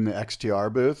watched it in the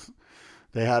XTR booth.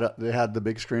 They had the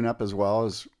big screen up as well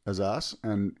as us,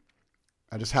 and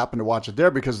I just happened to watch it there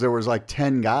because there was like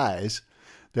 10 guys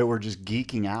that were just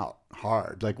geeking out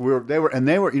hard. Like they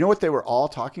were. You know what they were all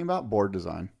talking about? Board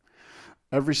design.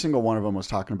 Every single one of them was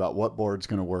talking about what board's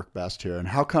going to work best here, and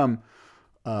how come.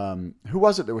 Who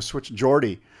was it that was switching?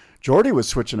 Jordy was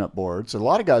switching up boards. A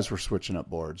lot of guys were switching up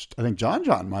boards. I think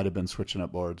John might have been switching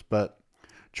up boards, but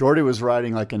Jordy was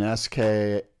riding like an SK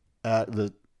at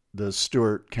the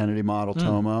Stuart Kennedy model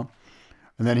Tomo.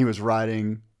 And then he was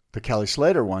riding the Kelly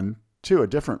Slater one too, a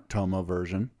different Tomo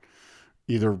version,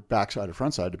 either backside or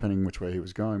frontside, depending which way he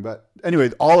was going. But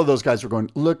anyway, all of those guys were going,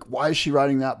 look, why is she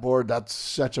riding that board? That's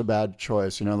such a bad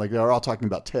choice. Like they were all talking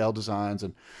about tail designs,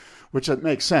 and which it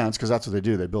makes sense because that's what they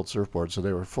do. They build surfboards. So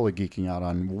they were fully geeking out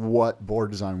on what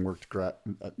board design worked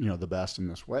the best in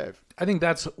this wave. I think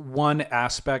that's one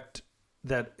aspect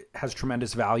that has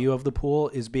tremendous value of the pool,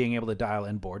 is being able to dial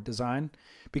in board design,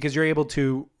 because you're able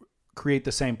to create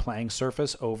the same playing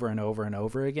surface over and over and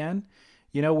over again.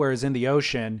 Whereas in the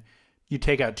ocean, you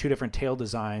take out 2 different tail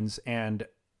designs and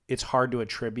it's hard to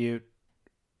attribute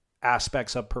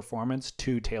aspects of performance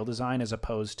to tail design as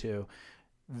opposed to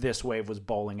this wave was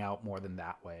bowling out more than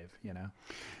that wave,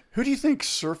 Who do you think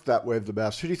surfed that wave the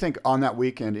best? Who do you think on that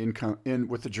weekend in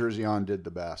with the jersey on did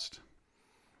the best?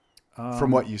 From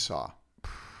what you saw?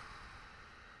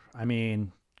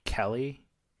 Kelly.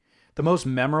 The most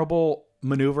memorable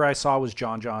maneuver I saw was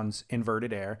John's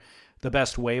inverted air. The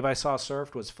best wave I saw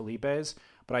surfed was Felipe's,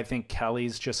 but I think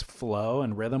Kelly's just flow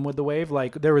and rhythm with the wave.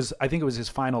 Like I think it was his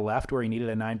final left where he needed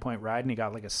a 9-point ride and he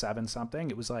got like a 7 something.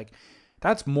 It was like,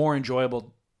 that's more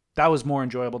enjoyable. That was more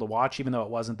enjoyable to watch, even though it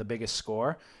wasn't the biggest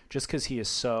score, just because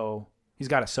he's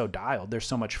got it so dialed. There's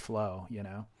so much flow,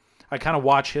 I kind of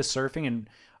watch his surfing and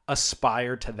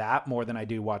aspire to that more than I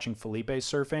do watching Felipe's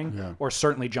surfing or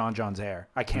certainly John's air.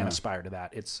 I can't aspire to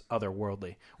that. It's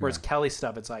otherworldly. Whereas Kelly's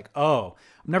stuff, it's like, I'm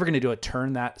never going to do a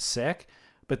turn that sick,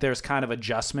 but there's kind of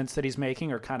adjustments that he's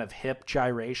making or kind of hip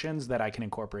gyrations that I can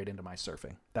incorporate into my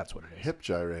surfing. That's what it is. Hip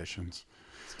gyrations.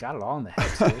 He's got it all in the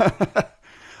hips, dude.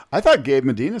 I thought Gabe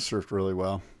Medina surfed really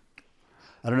well.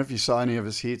 I don't know if you saw any of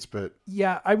his heats, but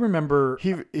yeah, I remember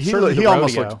he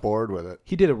almost looked bored with it.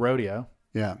 He did a rodeo.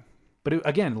 Yeah. But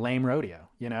again, lame rodeo,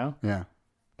 Yeah.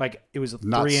 Like it was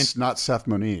not Seth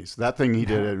Moniz. That thing he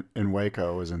did in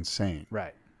Waco was insane.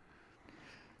 Right.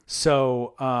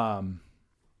 So,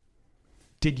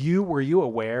 were you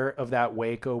aware of that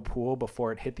Waco pool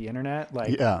before it hit the internet?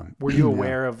 Like, were you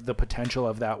aware of the potential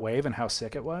of that wave and how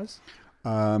sick it was?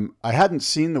 I hadn't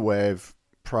seen the wave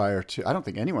prior to. I don't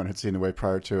think anyone had seen the wave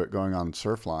prior to it going on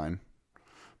Surfline,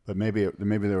 but maybe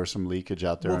there was some leakage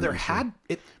out there. Well,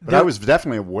 but I was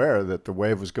definitely aware that the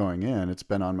wave was going in. It's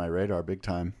been on my radar big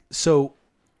time. So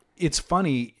it's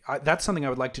funny. That's something I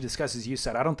would like to discuss. As you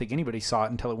said, I don't think anybody saw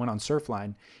it until it went on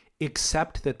Surfline,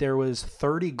 except that there was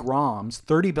 30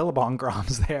 Billabong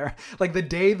Groms there. Like the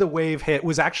day the wave hit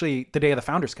was actually the day of the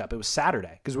Founders Cup. It was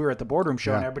Saturday because we were at the boardroom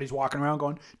show and everybody's walking around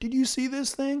going, "Did you see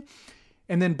this thing?"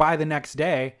 And then by the next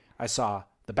day, I saw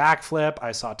the backflip.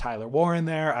 I saw Tyler Warren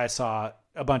there. I saw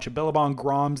a bunch of Billabong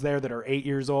Groms there that are 8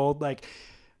 years old. Like,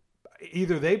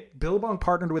 either Billabong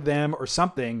partnered with them or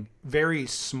something, very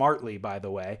smartly, by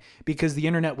the way, because the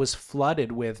internet was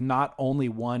flooded with not only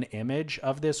one image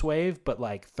of this wave, but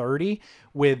like 30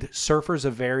 with surfers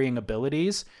of varying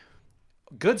abilities.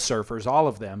 Good surfers, all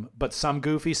of them, but some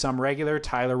goofy, some regular.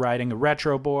 Tyler riding a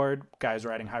retro board, guys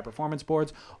riding high performance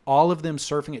boards, all of them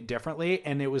surfing it differently.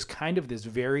 And it was kind of this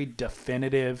very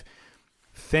definitive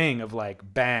thing of like,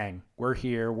 bang, we're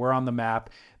here, we're on the map.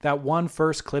 That one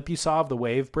first clip you saw of the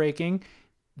wave breaking,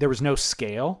 there was no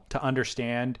scale to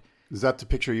understand. Is that the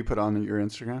picture you put on your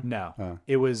Instagram? No. Oh.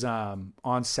 It was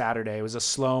on Saturday. It was a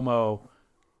slow-mo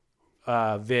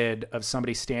vid of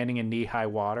somebody standing in knee-high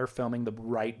water filming the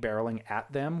right barreling at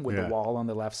them with the wall on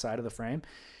the left side of the frame.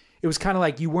 It was kind of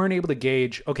like you weren't able to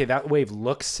gauge, okay, that wave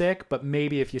looks sick, but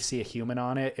maybe if you see a human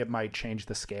on it, it might change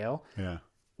the scale. Yeah.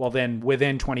 Well, then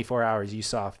within 24 hours, you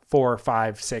saw 4,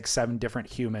 5, 6, 7 different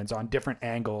humans on different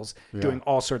angles doing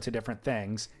all sorts of different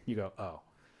things. You go, oh,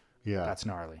 Yeah. that's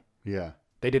gnarly. Yeah.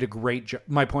 They did a great job.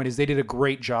 My point is they did a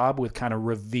great job with kind of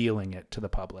revealing it to the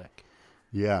public.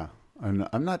 Yeah. And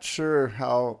I'm not sure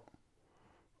how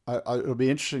it'll be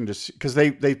interesting to see, because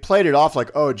they played it off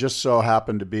like, oh, it just so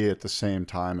happened to be at the same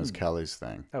time as Kelly's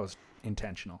thing. That was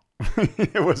intentional.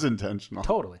 It was intentional.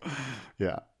 Totally.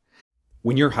 Yeah.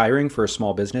 When you're hiring for a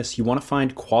small business, you want to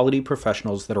find quality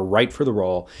professionals that are right for the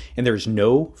role, and there's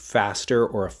no faster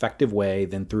or effective way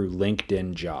than through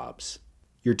LinkedIn Jobs.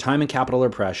 Your time and capital are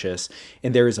precious,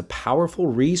 and there is a powerful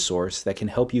resource that can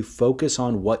help you focus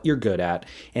on what you're good at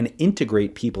and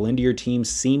integrate people into your team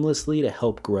seamlessly to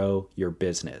help grow your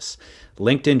business.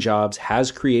 LinkedIn Jobs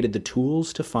has created the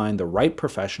tools to find the right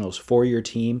professionals for your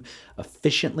team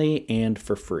efficiently and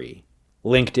for free.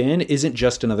 LinkedIn isn't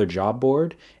just another job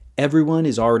board. Everyone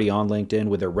is already on LinkedIn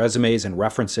with their resumes and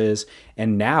references,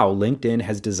 and now LinkedIn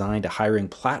has designed a hiring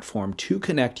platform to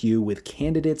connect you with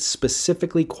candidates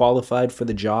specifically qualified for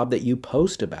the job that you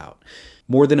post about.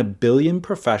 More than 1 billion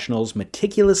professionals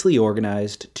meticulously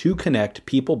organized to connect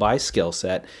people by skill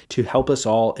set to help us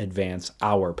all advance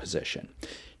our position.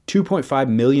 2.5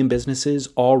 million businesses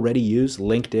already use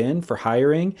LinkedIn for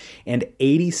hiring, and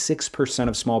 86%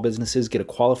 of small businesses get a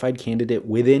qualified candidate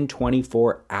within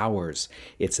 24 hours.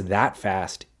 It's that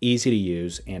fast, easy to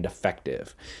use, and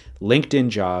effective. LinkedIn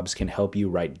Jobs can help you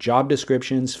write job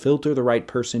descriptions, filter the right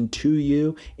person to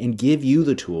you, and give you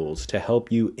the tools to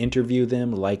help you interview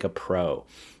them like a pro.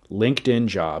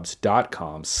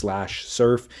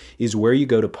 LinkedInjobs.com/surf is where you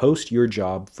go to post your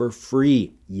job for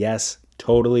free. Yes,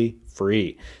 totally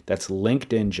free. That's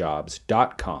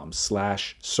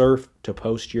LinkedInjobs.com/surf to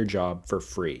post your job for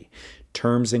free.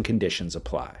 Terms and conditions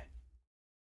apply.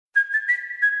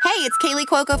 Hey, it's Kaylee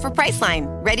Cuoco for Priceline.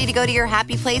 Ready to go to your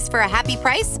happy place for a happy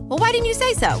price? Well, why didn't you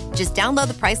say so? Just download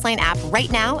the Priceline app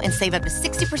right now and save up to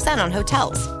 60% on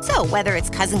hotels. So whether it's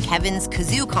Cousin Kevin's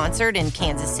Kazoo Concert in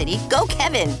Kansas City, go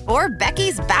Kevin, or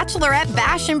Becky's Bachelorette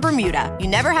Bash in Bermuda, you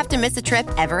never have to miss a trip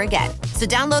ever again. So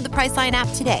download the Priceline app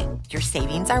today. Your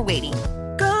savings are waiting.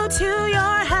 Go to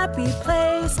your happy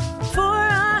place for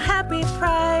a happy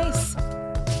price.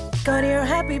 Go to your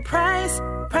happy price,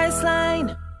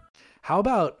 Priceline. How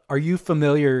about, are you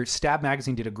familiar? Stab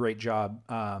Magazine did a great job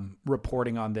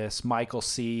reporting on this. Michael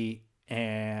C.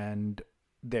 and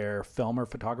their filmer,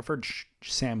 photographer,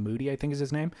 Sam Moody, I think is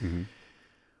his name,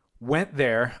 went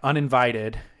there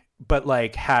uninvited, but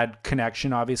like had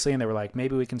connection, obviously. And they were like,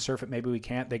 maybe we can surf it, maybe we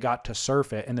can't. They got to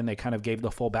surf it, and then they kind of gave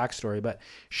the full backstory. But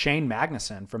Shane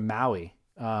Magnuson from Maui,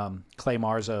 Clay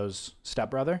Marzo's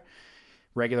stepbrother,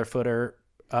 regular footer,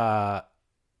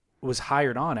 was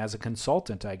hired on as a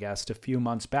consultant, I guess, a few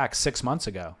months back, 6 months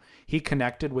ago. He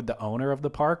connected with the owner of the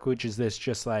park, which is this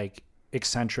just like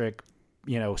eccentric,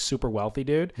 super wealthy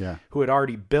dude who had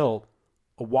already built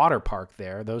a water park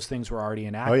there. Those things were already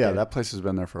enacted. Oh yeah, that place has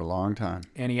been there for a long time.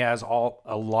 And he has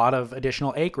a lot of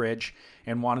additional acreage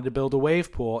and wanted to build a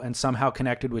wave pool, and somehow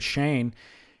connected with Shane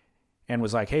and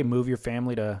was like, hey, move your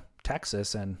family to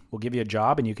Texas and we'll give you a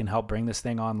job and you can help bring this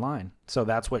thing online. So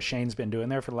that's what Shane's been doing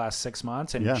there for the last 6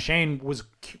 months. And Shane was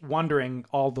wondering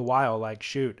all the while, like,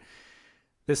 shoot,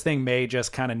 this thing may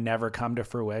just kind of never come to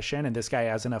fruition, and this guy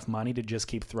has enough money to just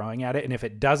keep throwing at it. And if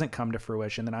it doesn't come to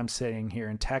fruition, then I'm sitting here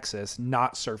in Texas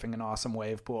not surfing an awesome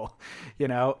wave pool,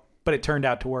 but it turned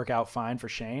out to work out fine for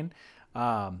Shane.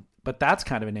 But that's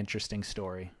kind of an interesting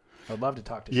story. I'd love to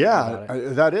talk to Shane about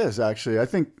it. That is actually, I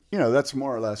think, that's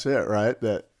more or less it, right?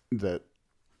 That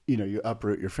you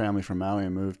uproot your family from Maui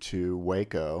and move to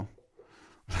Waco.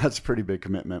 That's a pretty big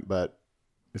commitment, but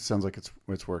it sounds like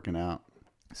it's working out.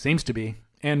 Seems to be.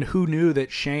 And who knew that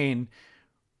Shane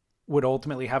would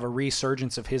ultimately have a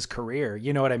resurgence of his career.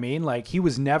 You know what I mean? Like, he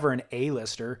was never an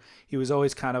A-lister. He was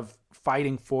always kind of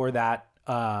fighting for that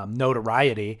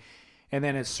notoriety, and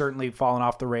then has certainly fallen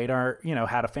off the radar, you know,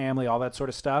 had a family, all that sort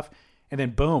of stuff. And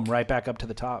then boom, right back up to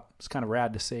the top. It's kind of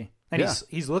rad to see. And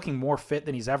he's looking more fit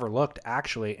than he's ever looked,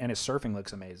 actually, and his surfing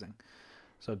looks amazing.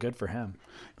 So good for him.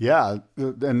 Yeah,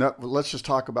 and let's just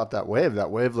talk about that wave.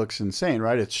 That wave looks insane,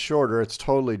 right? It's shorter. It's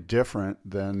totally different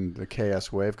than the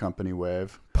KS Wave Company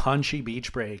wave. Punchy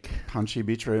beach break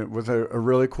with a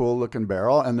really cool looking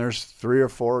barrel. And there's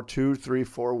 2, 3,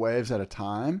 4 waves at a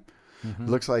time. Mm-hmm. It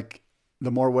looks like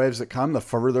the more waves that come, the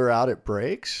further out it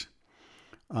breaks.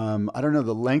 I don't know.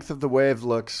 The length of the wave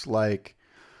looks like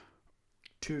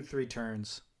 2-3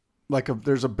 turns. Like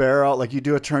there's a barrel, like you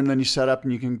do a turn, then you set up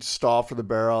and you can stall for the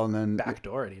barrel, and then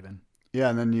backdoor it even. Yeah,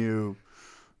 and then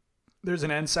there's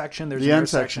an end section. There's the an end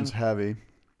section's heavy.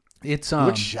 It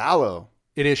looks shallow.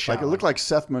 It is shallow. Like it looked like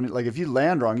Seth Mooney. Like if you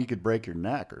land wrong, you could break your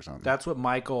neck or something. That's what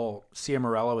Michael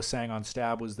Ciamarello was saying on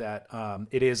Stab, was that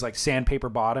it is like sandpaper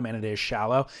bottom and it is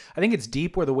shallow. I think it's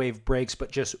deep where the wave breaks,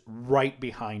 but just right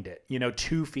behind it.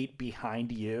 2 feet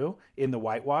behind you in the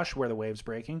whitewash where the wave's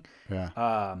breaking.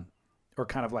 Yeah. Or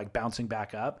kind of like bouncing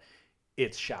back up,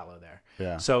 it's shallow there.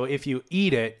 Yeah. So if you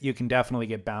eat it, you can definitely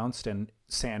get bounced and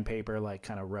sandpaper, like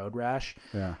kind of road rash.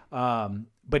 Yeah.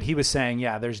 But he was saying,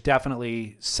 yeah, there's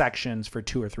definitely sections for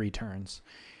 2 or 3 turns.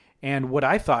 And what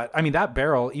I thought, I mean, that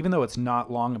barrel, even though it's not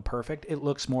long and perfect, it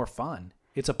looks more fun.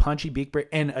 It's a punchy beak break.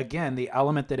 And again, the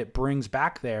element that it brings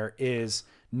back there is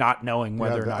not knowing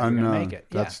whether or not you're going to make it.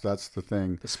 That's the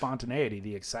thing. The spontaneity,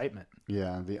 the excitement.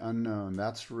 Yeah, the unknown.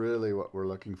 That's really what we're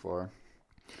looking for.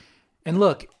 And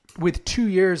look, with 2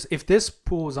 years, if this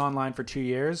pool was online for 2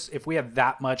 years, if we have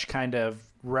that much kind of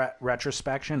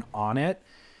retrospection on it,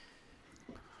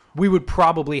 we would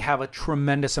probably have a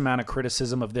tremendous amount of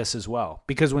criticism of this as well.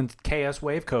 Because when KS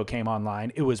Waveco came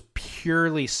online, it was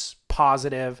purely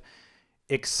positive,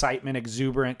 excitement,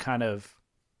 exuberant kind of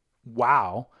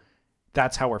wow.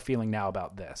 That's how we're feeling now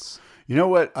about this. You know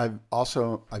what?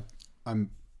 I'm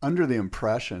under the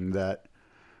impression that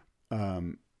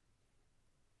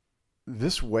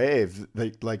this wave,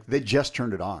 they just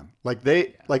turned it on. Like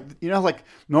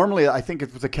normally I think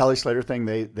with the Kelly Slater thing,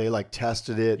 they like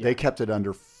tested it. Yeah. They kept it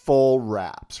under full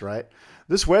wraps, right?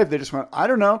 This wave, they just went, I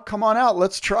don't know, come on out,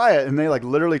 let's try it. And they like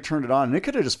literally turned it on, and it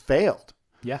could have just failed.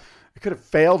 Yeah. It could have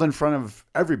failed in front of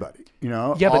everybody,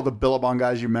 all the Billabong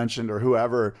guys you mentioned or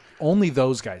whoever. Only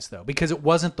those guys though, because it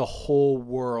wasn't the whole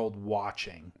world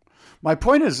watching. My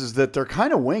point is that they're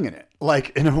kind of winging it.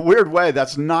 Like in a weird way,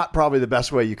 that's not probably the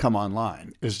best way you come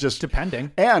online. It's just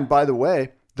depending. And by the way,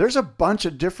 there's a bunch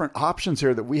of different options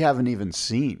here that we haven't even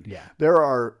seen. Yeah. There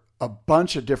are a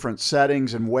bunch of different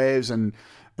settings and waves and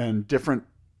different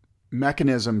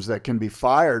mechanisms that can be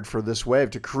fired for this wave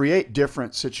to create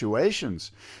different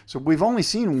situations. So we've only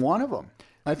seen one of them.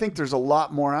 I think there's a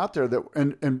lot more out there that,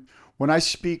 and when I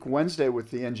speak Wednesday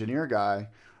with the engineer guy,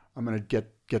 I'm going to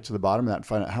get to the bottom of that and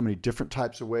find out how many different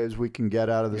types of waves we can get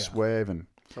out of this wave and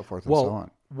so forth and so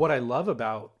on. What I love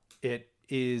about it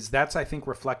is that's, I think,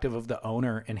 reflective of the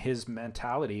owner and his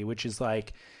mentality, which is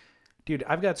like, dude,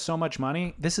 I've got so much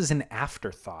money. This is an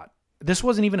afterthought. This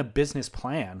wasn't even a business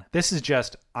plan. This is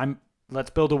just, let's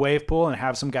build a wave pool and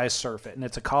have some guys surf it. And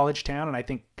it's a college town, and I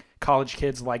think college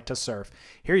kids like to surf.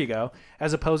 Here you go.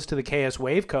 As opposed to the KS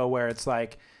Waveco, where it's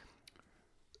like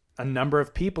a number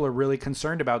of people are really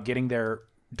concerned about getting their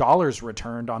dollars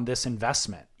returned on this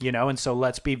investment, and so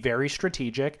let's be very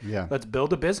strategic. Yeah. Let's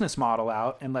build a business model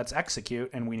out and let's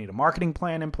execute, and we need a marketing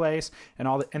plan in place and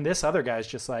all that. And this other guy's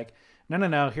just like,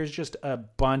 no, here's just a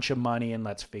bunch of money and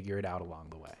let's figure it out along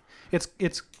the way.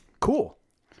 It's cool.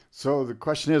 So the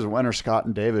question is, when are Scott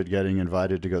and David getting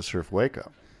invited to go surf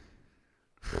Waco?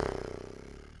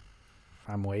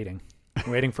 I'm waiting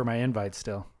for my invite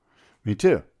still. Me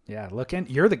too. Yeah.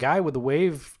 You're the guy with the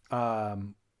wave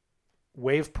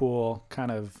pool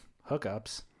kind of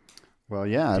hookups. Well,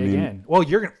 yeah. Well,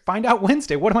 you're going to find out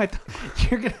Wednesday. What am I?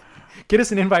 You're going to get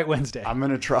us an invite Wednesday. I'm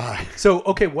going to try. So,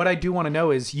 okay. What I do want to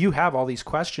know is you have all these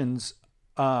questions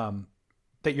that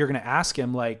you're going to ask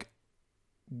him. Like,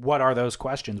 what are those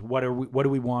questions? What do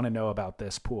we want to know about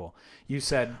this pool? You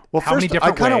said, well, how first, many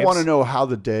different I kind of waves? want to know how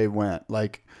the day went.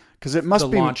 Like, because it must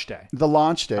be the launch day. The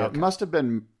launch day. Okay. It must have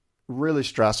been really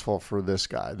stressful for this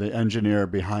guy, the engineer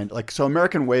behind. So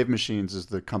American Wave Machines is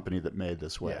the company that made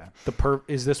this wave. Yeah.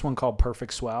 Is this one called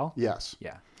Perfect Swell? Yes.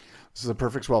 Yeah. This is a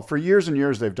Perfect Swell. For years and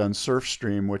years, they've done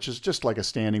Surfstream, which is just like a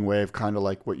standing wave, kind of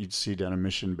like what you'd see down in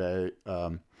Mission Bay.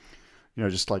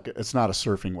 Just like, it's not a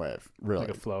surfing wave, really.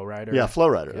 Like a flow rider. Yeah, flow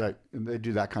rider. Yeah. Right. And they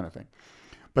do that kind of thing.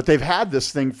 But they've had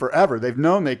this thing forever. They've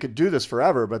known they could do this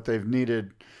forever, but they've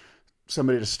needed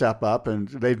somebody to step up, and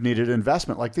they've needed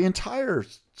investment like the entire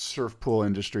surf pool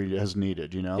industry has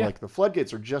needed, like the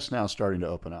floodgates are just now starting to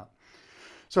open up.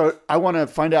 So I want to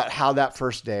find out how that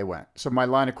first day went. So my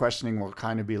line of questioning will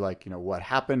kind of be like, what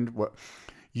happened, what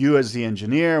you as the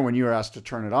engineer, when you were asked to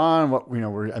turn it on, what,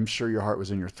 I'm sure your heart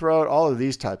was in your throat, all of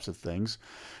these types of things.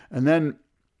 And then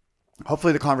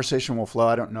hopefully the conversation will flow.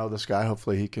 I don't know this guy.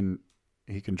 Hopefully he can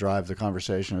drive the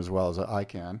conversation as well as I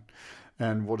can.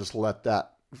 And we'll just let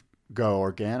that go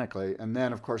organically. And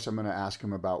then of course I'm going to ask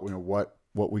him about,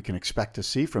 what we can expect to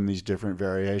see from these different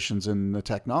variations in the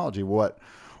technology. What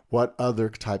other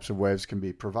types of waves can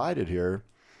be provided here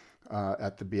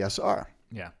at the BSR?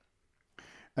 Yeah.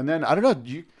 And then I don't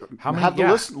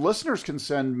know. Listeners can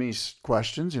send me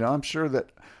questions. I'm sure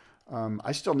that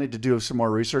I still need to do some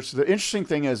more research. The interesting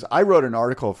thing is, I wrote an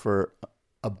article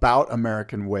about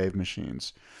American wave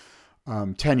machines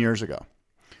 10 years ago,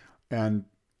 and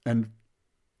when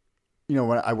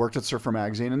I worked at Surfer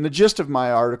Magazine, and the gist of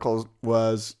my article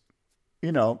was,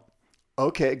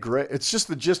 okay, great. It's just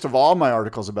the gist of all my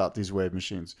articles about these wave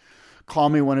machines. Call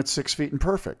me when it's 6 feet and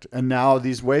perfect. And now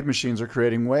these wave machines are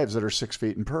creating waves that are 6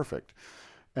 feet and perfect.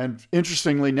 And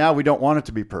interestingly, now we don't want it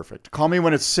to be perfect. Call me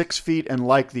when it's 6 feet and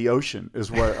like the ocean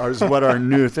is what our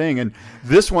new thing. And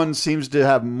this one seems to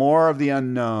have more of the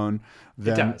unknown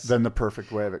than the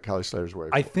perfect wave at Kelly Slater's wave.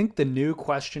 I think the new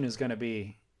question is going to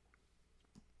be,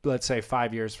 let's say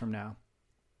 5 years from now,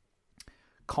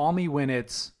 call me when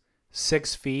it's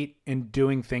 6 feet and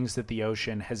doing things that the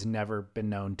ocean has never been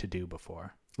known to do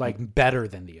before. Like better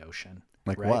than the ocean.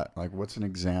 Like right? What? Like what's an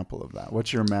example of that?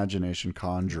 What's your imagination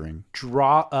conjuring?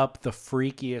 Draw up the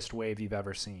freakiest wave you've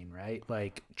ever seen, right?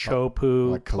 Like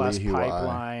Chopu like plus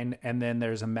Pipeline, and then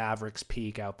there's a Maverick's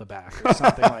Peak out the back or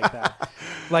something like that.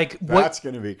 Like that's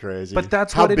going to be crazy. But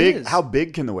that's how what big, it is. How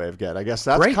big can the wave get? I guess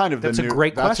that's great. kind of that's the a new.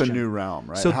 Great that's question. a new realm,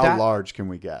 right? So how large can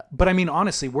we get? But I mean,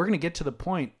 honestly, we're going to get to the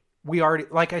point. We already,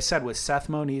 like I said, with Seth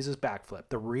Moniz's backflip,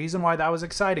 the reason why that was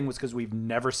exciting was because we've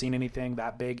never seen anything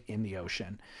that big in the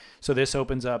ocean. So this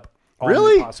opens up all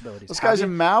new possibilities. Those guys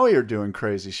in Maui are doing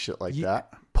crazy shit like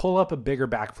that. Pull up a bigger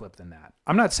backflip than that.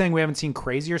 I'm not saying we haven't seen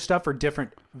crazier stuff or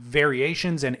different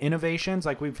variations and innovations.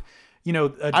 Like we've, a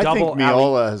double. I think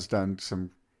Miola has done some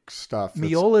stuff.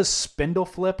 Miola's spindle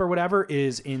flip or whatever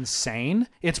is insane.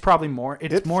 It's probably more.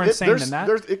 It's more insane than that.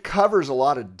 It covers a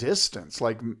lot of distance.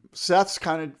 Like Seth's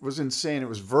kind of was insane. It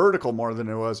was vertical more than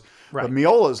it was. Right. But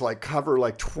Miola's cover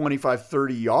 25,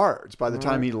 30 yards by the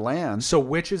time he lands. So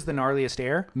which is the gnarliest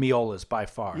air? Miola's by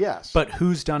far. Yes. But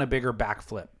who's done a bigger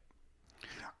backflip?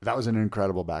 That was an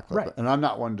incredible backflip. Right. And I'm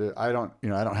not one to. I don't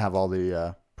have all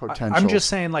the. Potential. I'm just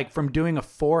saying, from doing a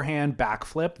forehand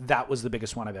backflip, that was the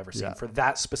biggest one I've ever seen for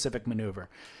that specific maneuver.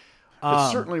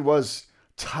 It certainly was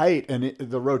tight, and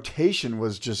the rotation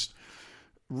was just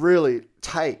really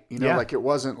tight. Like it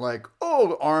wasn't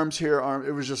arms here, arm.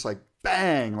 It was just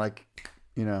bang,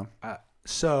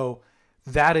 So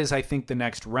that is, I think, the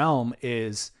next realm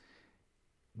is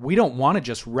we don't want to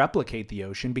just replicate the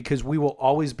ocean because we will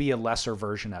always be a lesser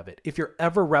version of it. If you're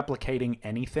ever replicating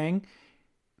anything,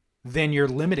 then you're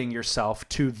limiting yourself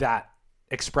to that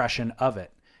expression of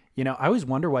it. I always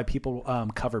wonder why people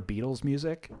cover Beatles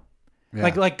music.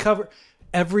 Yeah. Like cover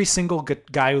every single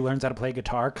guy who learns how to play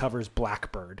guitar covers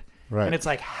Blackbird. Right. And it's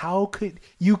how could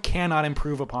you cannot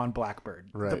improve upon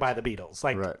Blackbird by the Beatles.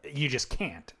 You just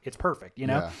can't. It's perfect,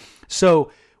 Yeah.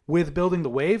 So with building the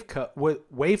wave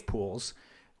pools,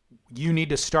 you need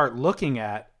to start looking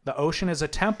at the ocean as a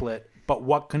template, but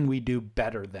what can we do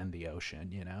better than the ocean,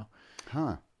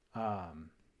 Huh.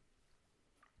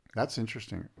 That's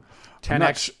interesting.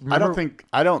 10x.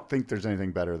 I don't think there's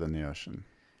anything better than the ocean.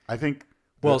 I think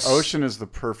the ocean is the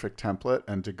perfect template,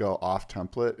 and to go off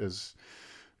template is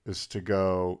to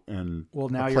go and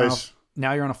now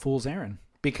you're on a fool's errand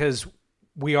because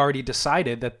we already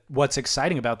decided that what's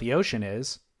exciting about the ocean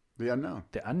is the unknown.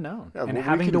 Yeah,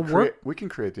 and we can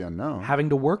create the unknown. Having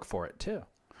to work for it too.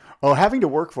 Oh, having to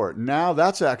work for it. Now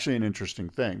that's actually an interesting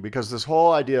thing because this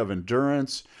whole idea of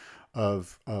endurance, so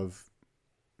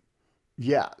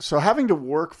having to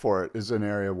work for it is an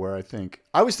area where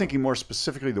I was thinking more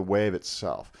specifically the wave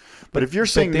itself. But if you're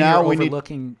saying now we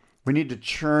need to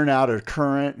churn out a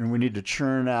current and we need to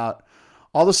churn out,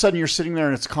 all of a sudden you're sitting there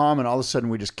and it's calm and all of a sudden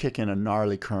we just kick in a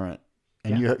gnarly current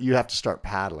and you have to start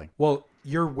paddling. Well,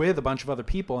 you're with a bunch of other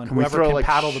people and whoever can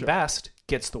paddle the best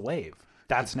gets the wave.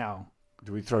 That's now.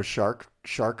 Do we throw shark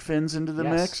fins into the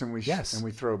mix and we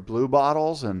throw blue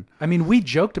bottles and I mean we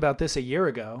joked about this a year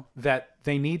ago that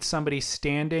they need somebody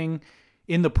standing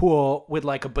in the pool with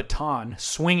like a baton,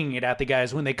 swinging it at the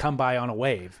guys when they come by on a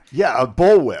wave. Yeah, a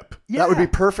bullwhip. Yeah. That would be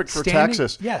perfect for Standing-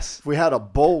 Texas. yes. If we had a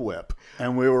bullwhip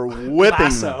and we were whipping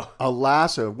Lasso. a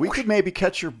lasso, we could maybe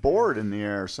catch your board in the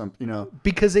air or something,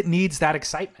 Because it needs that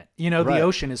excitement. Right. The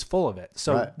ocean is full of it.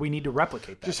 So Right. we need to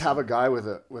replicate that. Just have a guy with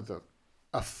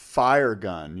a fire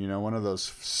gun, one of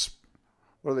those,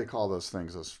 what do they call those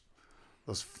things?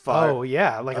 Those fire. Oh,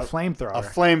 yeah, like a flamethrower. A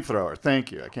flamethrower.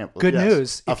 Thank you. I can't believe Good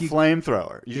news. A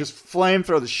flamethrower. You just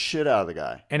flamethrow the shit out of the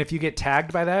guy. And if you get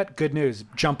tagged by that, good news.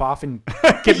 Jump off and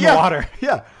get in the water.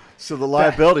 Yeah. So the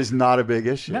liability is not a big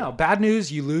issue. No, bad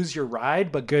news, you lose your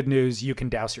ride, but good news, you can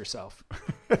douse yourself.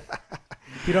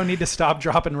 You don't need to stop,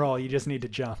 drop, and roll. You just need to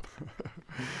jump.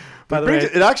 By the way,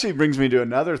 It actually brings me to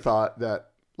another thought that,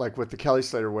 like with the Kelly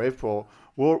Slater wave pool,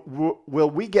 will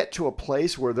we get to a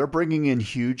place where they're bringing in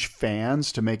huge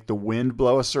fans to make the wind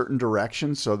blow a certain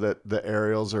direction so that the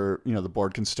aerials are, the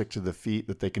board can stick to the feet,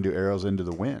 that they can do aerials into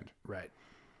the wind? right.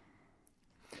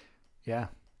 Yeah.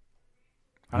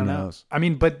 I don't know. knows? I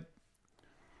mean, but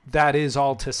that is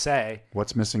all to say.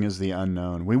 What's missing is the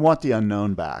unknown. We want the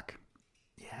unknown back.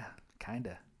 Yeah, kind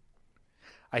of.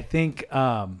 I think,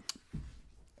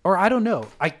 or I don't know.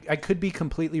 I could be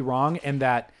completely wrong in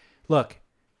that, look,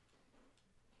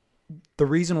 the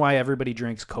reason why everybody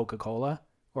drinks Coca-Cola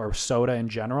or soda in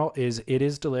general is it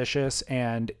is delicious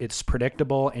and it's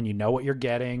predictable and you know what you're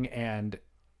getting and,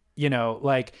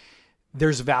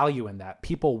 there's value in that.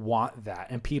 People want that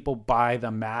and people by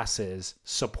the masses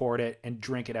support it and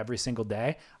drink it every single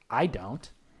day. I don't,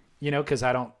 because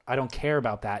I don't care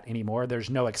about that anymore. There's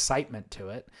no excitement to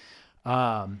it.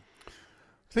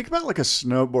 Think about like a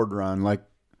snowboard run, like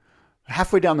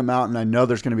halfway down the mountain, I know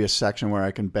there's going to be a section where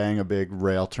I can bang a big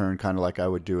rail turn, kind of like I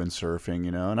would do in surfing,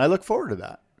 and I look forward to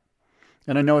that.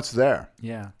 And I know it's there.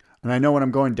 Yeah. And I know when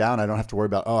I'm going down, I don't have to worry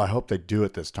about, I hope they do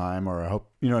it this time, or I hope,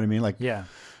 you know what I mean? Like, Yeah.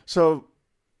 so,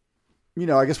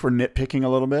 I guess we're nitpicking a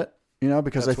little bit,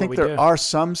 because That's I think what we there do. are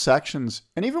some sections,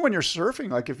 and even when you're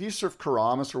surfing, like if you surf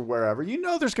Karamas or wherever,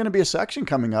 there's going to be a section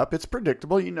coming up. It's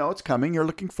predictable. It's coming. You're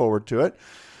looking forward to it.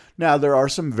 Now, there are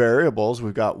some variables.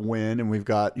 We've got wind and we've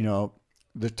got,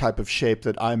 the type of shape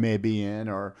that I may be in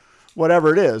or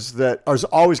whatever it is that is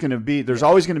always going to be, there's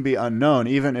always going to be unknown,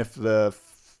 even if the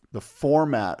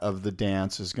format of the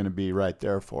dance is going to be right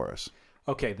there for us.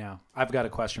 Okay, now I've got a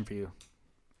question for you.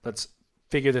 Let's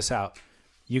figure this out.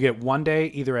 You get one day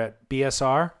either at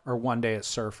BSR or one day at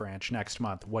Surf Ranch next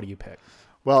month. What do you pick?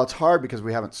 Well, it's hard because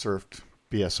we haven't surfed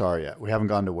BSR yet. We haven't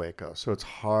gone to Waco, so it's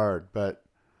hard. But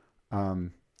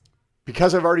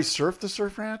because I've already surfed the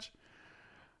Surf Ranch,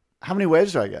 how many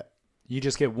waves do I get? You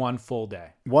just get one full day.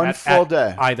 One full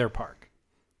day. Either park.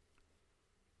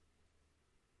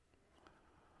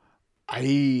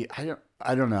 I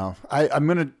don't know. I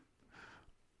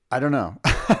don't know.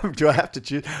 Do I have to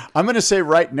choose? I'm going to say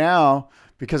right now,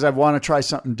 because I want to try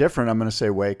something different, I'm going to say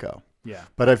Waco. Yeah.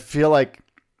 But I feel like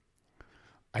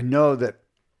I know that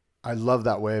I love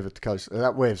that wave at the Kelly.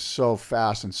 That wave's so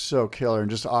fast and so killer and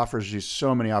just offers you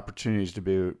so many opportunities to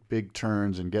do big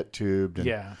turns and get tubed. And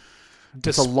Yeah.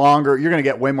 it's a longer, you're going to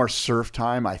get way more surf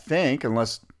time, I think,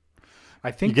 unless I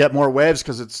think you get more waves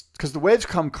because the waves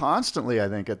come constantly, I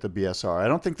think, at the BSR. I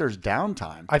don't think there's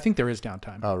downtime. I think there is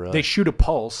downtime. Oh, really? They shoot a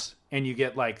pulse and you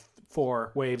get like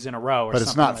 4 waves in a row or But something.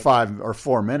 it's not like 5 or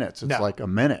 4 minutes. It's No. like a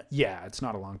minute. Yeah, it's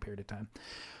not a long period of time.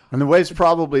 And the wave's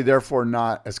probably therefore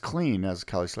not as clean as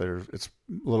Kelly Slater. It's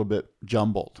a little bit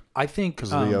jumbled I think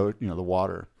because of the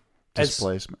water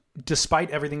displacement.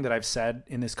 Despite everything that I've said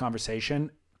in this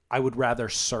conversation, I would rather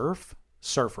surf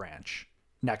Ranch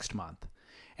next month.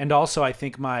 And also I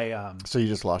think my So you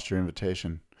just lost your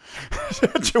invitation.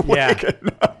 to Yeah. Waco.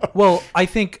 No. well, I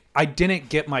think I didn't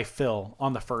get my fill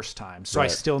on the first time, so I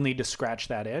Right. still need to scratch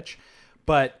that itch.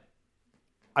 But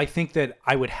I think that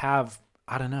I would have,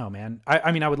 I don't know, man.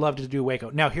 I mean, I would love to do Waco.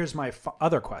 Now, here's my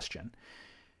other question.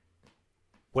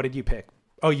 What did you pick?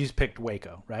 Oh, you picked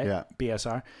Waco, right? Yeah.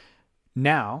 BSR.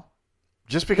 Now,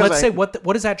 Just because let's say what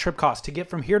does that trip cost to get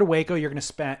from here to Waco? You're going to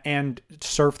spend and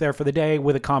surf there for the day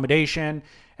with accommodation,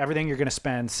 everything. You're going to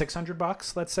spend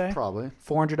 $600, let's say. Probably.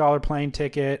 $400 plane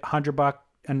ticket, $100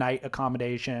 a night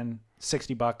accommodation,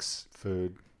 $60.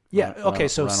 food. Yeah. Okay.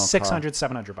 So rental car.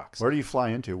 $600-$700. Where do you fly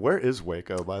into? Where is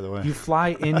Waco, by the way? You fly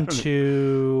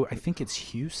into, I think it's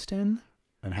Houston.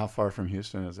 And how far from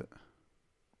Houston is it?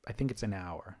 I think it's an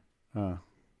hour. Oh,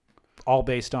 All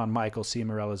based on Michael C.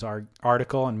 Morella's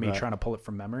article and me Right. trying to pull it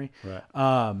from memory.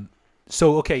 right.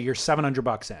 So, okay, you're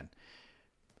 $700 in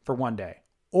for one day.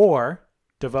 Or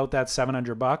devote that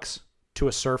 $700 to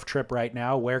a surf trip right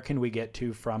now. Where can we get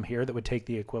to from here that would take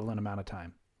the equivalent amount of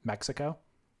time? Mexico?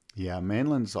 Yeah,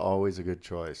 mainland's always a good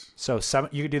choice. So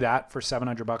you could do that for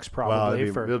 $700 Well, probably.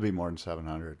 it'll be more than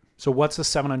 700. So what's a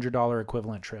 $700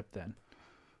 equivalent trip then?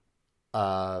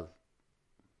 I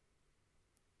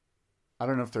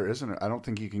don't know if there isn't. I don't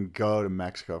think you can go to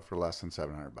Mexico for less than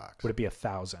 $700. Would it be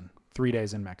 1,000? 3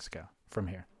 days in Mexico from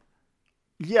here.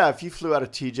 Yeah, if you flew out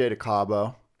of TJ to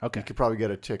Cabo, Okay. you could probably get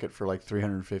a ticket for like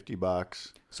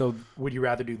 $350. So would you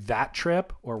rather do that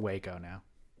trip or Waco now?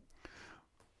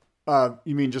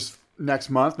 You mean just next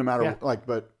month, no matter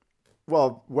Yeah.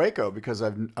 well, Waco, because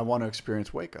I want to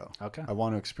experience Waco. Okay. I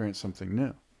want to experience something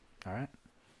new. All right.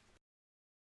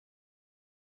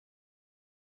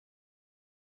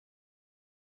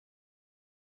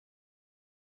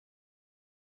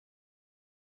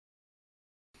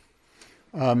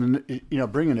 And,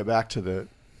 bringing it back to the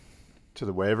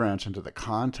Wave Ranch and to the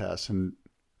contest, and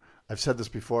I've said this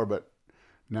before, but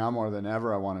now more than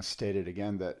ever, I want to state it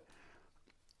again that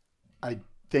I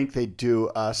think they do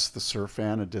us, the surf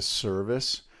fan, a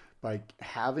disservice by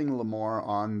having Lemoore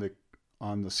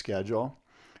on the schedule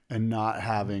and not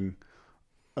having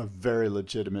a very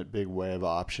legitimate big wave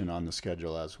option on the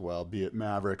schedule as well, be it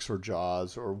Mavericks or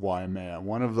Jaws or Waimea,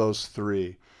 one of those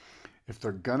three. If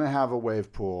they're gonna have a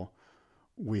wave pool,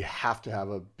 we have to have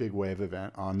a big wave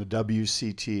event on the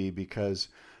WCT, because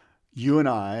you and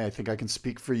I think I can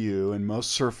speak for you, and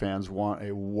most surf fans want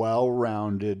a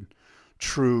well-rounded,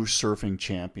 true surfing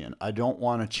champion. I don't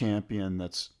want a champion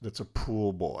that's a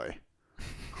pool boy.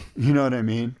 You know what I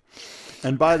mean?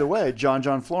 And by the way,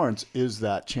 John Florence is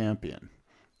that champion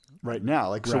right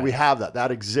now. So we have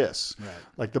that exists. Right.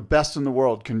 Like the best in the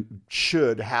world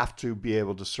should have to be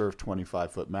able to surf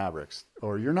 25-foot Mavericks,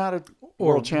 or you're not a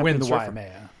world champion win the surfer.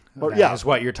 Waimea. Or, That is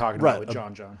what you're talking about Right. with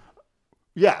John.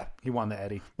 Yeah. He won the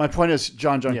Eddie. My point is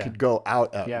John Yeah. could go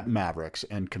out at Yeah. Mavericks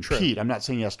and compete. True. I'm not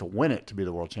saying he has to win it to be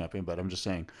the world champion, but I'm just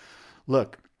saying,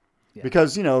 look, Yeah.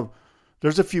 because,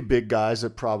 there's a few big guys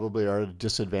that probably are at a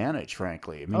disadvantage,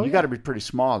 frankly. I mean, you got to be pretty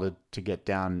small to get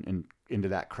down into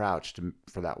that crouch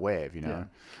for that wave, Yeah.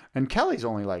 And Kelly's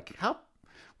only like,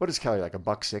 what is Kelly, like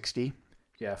 $160?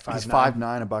 Yeah, He's 5'9".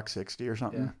 $5'9", $160 or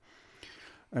something. Yeah.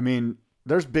 I mean,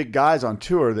 there's big guys on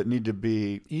tour that need to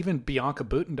be. Even Bianca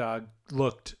Butendog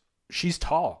she's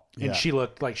tall, and Yeah. she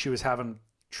looked like she was having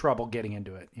trouble getting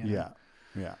into it. Yeah.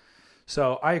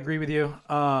 So I agree with you.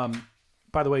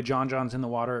 By the way, John's in the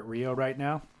water at Rio right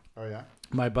now. Oh, yeah?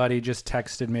 My buddy just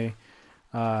texted me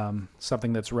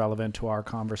something that's relevant to our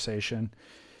conversation.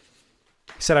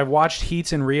 He said, I've watched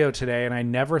heats in Rio today, and I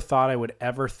never thought I would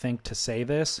ever think to say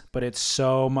this, but it's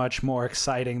so much more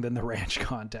exciting than the ranch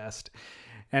contest.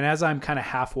 And as I'm kind of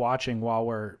half watching while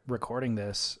we're recording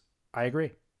this, I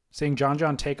agree. Seeing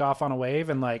John take off on a wave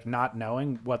and not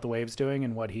knowing what the wave's doing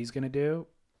and what he's going to do,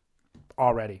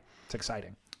 already, it's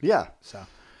exciting. Yeah. So.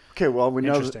 Okay, well, we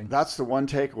know Interesting. that's the one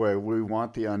takeaway. We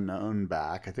want the unknown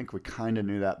back. I think we kind of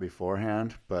knew that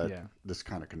beforehand, but this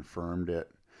kind of confirmed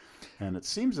it. And it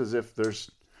seems as if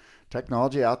there's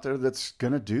technology out there that's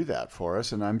going to do that for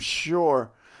us. And I'm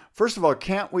sure, first of all,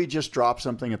 can't we just drop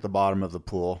something at the bottom of the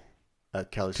pool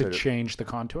at Kelly To Slater? change the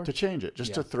contour? To change it,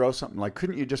 just to throw something.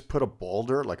 Couldn't you just put a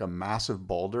boulder, like a massive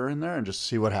boulder in there and just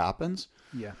see what happens?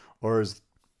 Yeah. Or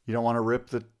you don't want to rip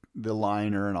the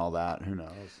liner and all that? Who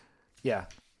knows? Yeah.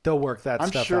 They'll work that I'm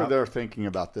stuff sure out. they're thinking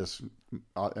about this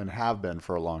and have been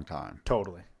for a long time.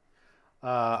 Totally.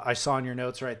 I saw in your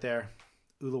notes right there,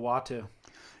 Uluwatu.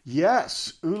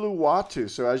 Yes, Uluwatu.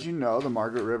 So as you know, the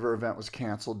Margaret River event was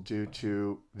canceled due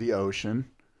to the ocean.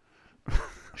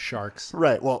 Sharks.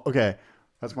 Right. Well, okay.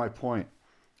 That's my point.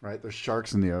 Right? There's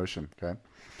sharks in the ocean. Okay.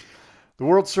 The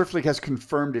World Surf League has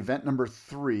confirmed event number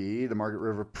 3, the Margaret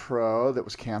River Pro, that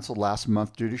was canceled last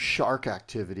month due to shark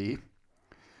activity,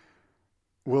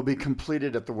 will be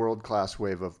completed at the world-class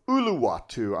wave of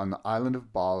Uluwatu on the island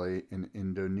of Bali in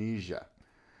Indonesia.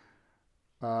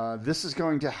 This is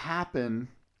going to happen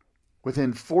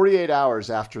within 48 hours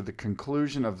after the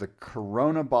conclusion of the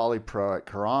Corona Bali Pro at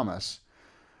Keramas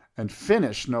and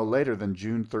finish no later than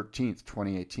June 13th,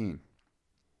 2018.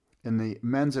 In the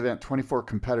men's event, 24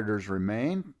 competitors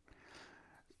remain.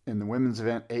 In the women's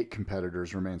event, 8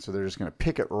 competitors remain. So they're just going to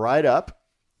pick it right up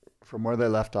from where they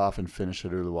left off and finish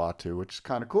at Uluwatu, which is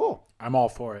kind of cool. I'm all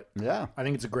for it. Yeah. I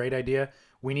think it's a great idea.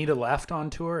 We need a left on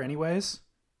tour anyways,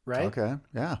 right? Okay.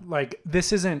 Yeah.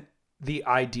 This isn't the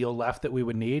ideal left that we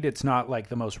would need. It's not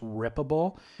the most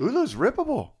rippable. Ulu's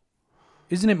rippable.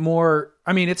 Isn't it more,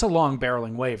 it's a long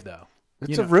barreling wave though.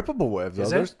 It's a rippable wave though.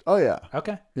 Is it? Oh yeah.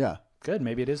 Okay. Yeah. Good.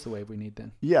 Maybe it is the wave we need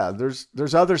then. Yeah.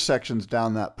 There's other sections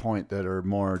down that point that are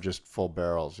more just full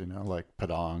barrels, like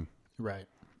Padang. Right.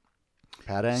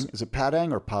 Padang? Is it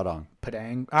Padang or Padang?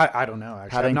 Padang. I don't know,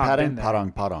 actually. I've Padang, not Padang, been there.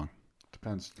 Padang, Padang.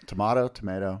 Depends.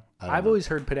 Tomato. I've always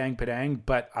heard Padang,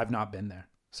 but I've not been there.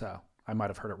 So I might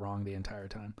have heard it wrong the entire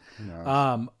time.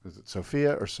 Is it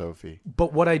Sophia or Sophie?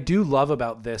 But what I do love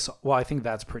about this, well, I think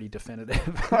that's pretty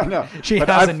definitive. I know. She But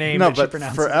has a name No, that she but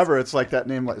pronounces. forever, it's like that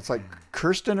name. It's like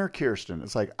Kirsten or Kirsten.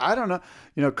 It's like, I don't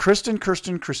know. Kristen,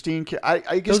 Christine.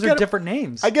 I guess Those are different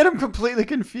names. I get them completely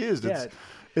confused. Yeah.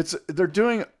 They're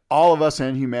doing all of us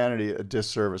and humanity a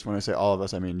disservice. When I say all of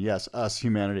us, I mean, yes, us,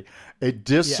 humanity, a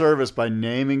disservice by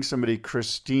naming somebody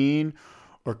Christine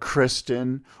or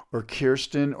Kristen or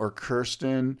Kirsten or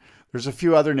Kirsten. There's a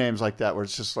few other names like that where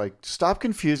it's just like, stop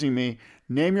confusing me.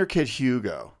 Name your kid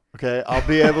Hugo. Okay. I'll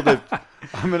be able to,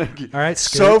 all right,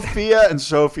 Scoot. Sophia and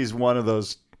Sophie's one of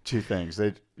those two things.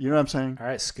 You know what I'm saying? All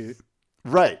right, Scoot.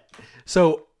 Right.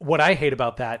 So what I hate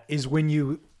about that is when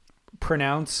you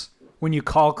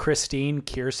call Christine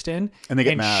Kirsten And they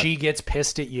get mad. she gets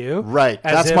pissed at you. Right.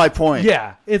 as That's if- my point.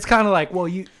 Yeah. It's kind of like, well,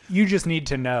 you just need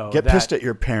to know. Get that, pissed at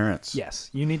your parents. Yes.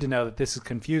 You need to know that this is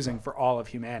confusing for all of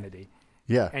humanity.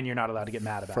 Yeah. And you're not allowed to get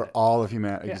mad about For it. all of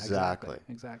humanity. Yeah, exactly.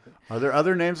 Exactly. Are there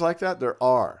other names like that? There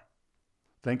are.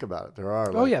 Think about it. There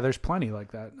are. Oh, yeah. There's plenty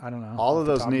like that. I don't know. All off of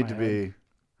the those top need my to head. be.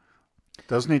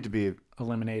 Those need to be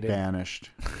eliminated. banished.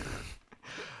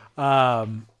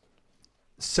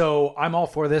 So I'm all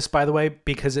for this, by the way,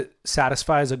 because it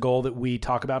satisfies a goal that we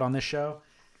talk about on this show.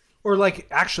 Or like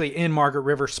actually in Margaret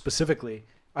River specifically,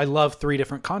 I love 3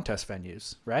 different contest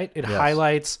venues, right? It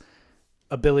highlights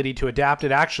ability to adapt.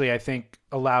 It actually, I think,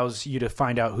 allows you to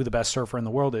find out who the best surfer in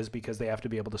the world is because they have to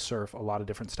be able to surf a lot of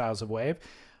different styles of wave.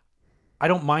 I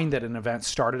don't mind that an event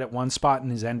started at one spot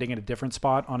and is ending at a different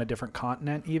spot on a different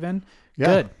continent even.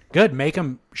 Yeah. Good. Make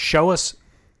them show us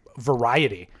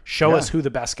variety. Show us who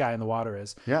the best guy in the water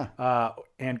is. Yeah.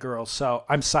 And girls. So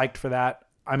I'm psyched for that.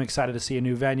 I'm excited to see a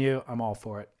new venue. I'm all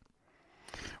for it.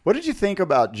 What did you think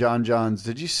about John John's?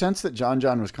 Did you sense that John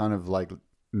was kind of like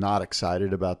not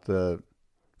excited about the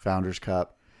Founders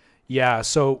Cup? Yeah.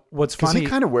 So what's Because funny, he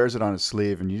kind of wears it on his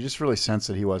sleeve, and you just really sense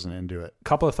that he wasn't into it.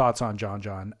 couple of thoughts on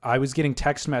John. I was getting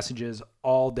text messages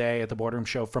all day at the Boardroom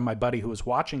Show from my buddy who was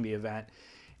watching the event,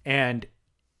 and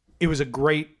it was a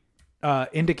great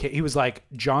indicate. He was like,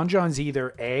 John's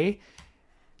either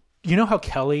you know how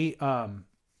Kelly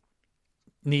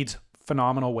needs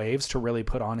phenomenal waves to really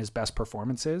put on his best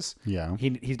performances. Yeah.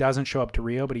 He doesn't show up to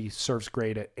Rio, but he surfs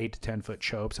great at 8 to 10 foot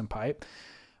chopes and pipe.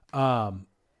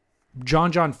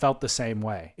 John felt the same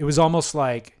way. It was almost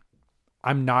like,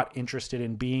 I'm not interested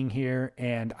in being here,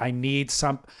 and I need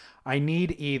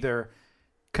either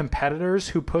competitors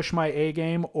who push my A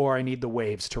game, or I need the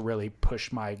waves to really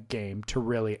push my game, to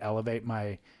really elevate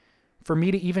for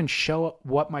me to even show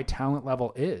what my talent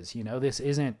level is. You know, this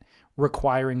isn't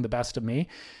requiring the best of me.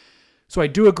 So I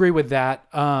do agree with that.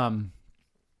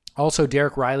 Also,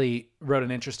 Derek Riley wrote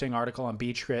an interesting article on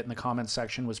Beach Grit, and the comments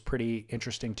section was pretty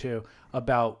interesting too,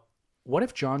 about what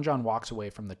if John walks away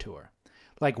from the tour?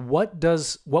 Like, what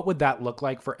would that look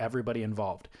like for everybody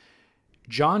involved?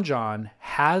 John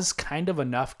has kind of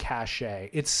enough cachet.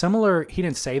 It's similar. He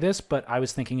didn't say this, but I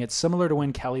was thinking it's similar to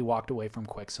when Kelly walked away from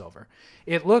Quicksilver.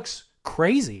 It looks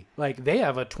crazy. Like, they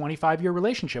have a 25-year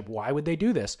relationship. Why would they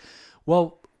do this?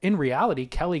 Well, in reality,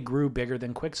 Kelly grew bigger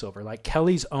than Quicksilver. Like,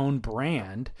 Kelly's own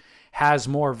brand has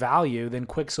more value than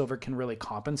Quicksilver can really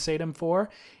compensate him for.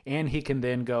 And he can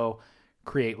then go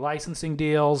create licensing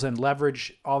deals and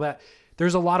leverage all that.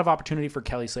 There's a lot of opportunity for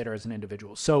Kelly Slater as an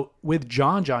individual. So with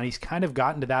John, he's kind of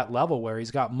gotten to that level where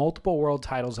he's got multiple world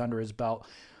titles under his belt.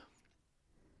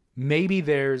 Maybe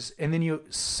and then you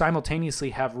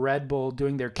simultaneously have Red Bull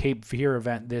doing their Cape Fear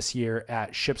event this year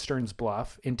at Shipsterns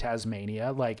Bluff in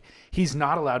Tasmania. Like, he's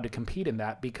not allowed to compete in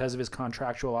that because of his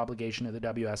contractual obligation to the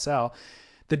WSL.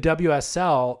 The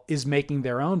WSL is making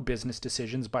their own business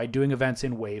decisions by doing events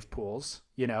in wave pools,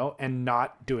 you know, and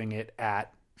not doing it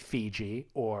at Fiji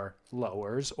or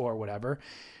Lowers or whatever.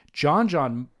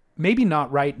 John, maybe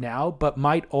not right now, but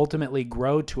might ultimately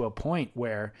grow to a point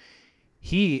where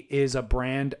he is a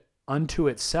brand unto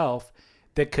itself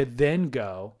that could then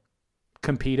go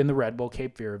compete in the Red Bull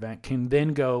Cape Fear event, can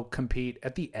then go compete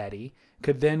at the Eddy,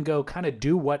 could then go kind of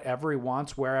do whatever he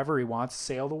wants, wherever he wants,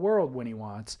 sail the world when he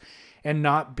wants, and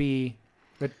not be,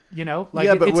 you know, like,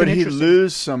 yeah, but it's would an he interesting-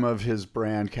 lose some of his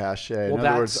brand cachet? Well, In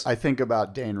other words, that's- I think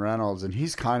about Dane Reynolds, and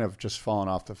he's kind of just fallen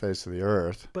off the face of the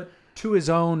earth. But to his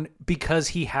own, because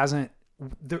he hasn't,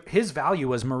 his value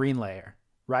was marine layer,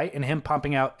 right? And him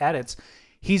pumping out edits,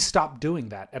 He's stopped doing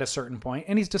that at a certain point,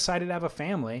 and he's decided to have a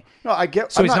family. No, I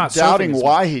get. So I'm he's not not doubting surfing as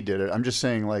why he did it. I'm just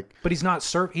saying, like, But he's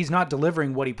not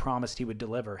delivering what he promised he would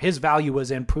deliver. His value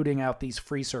was in putting out these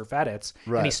free surf edits,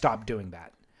 and he Right. stopped doing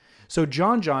that. So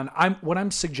John, what I'm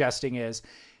suggesting is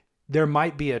there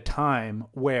might be a time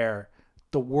where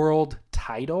the world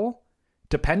title,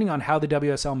 depending on how the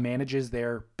WSL manages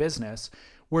their business,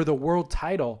 where the world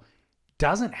title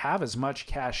doesn't have as much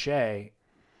cachet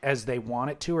as they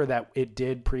want it to, or that it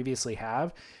did previously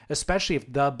have, especially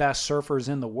if the best surfers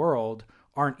in the world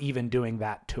aren't even doing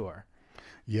that tour.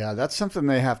 yeah, that's something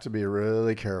they have to be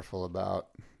really careful about.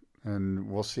 And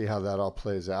we'll see how that all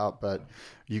plays out. But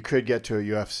you could get to a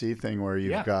UFC thing where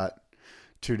you've got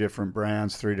 2 different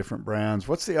brands, 3 different brands.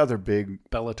 What's the other big?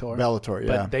 Bellator. Bellator,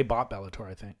 yeah. But they bought Bellator,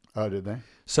 I think. Oh, did they?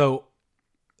 So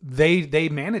they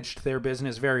managed their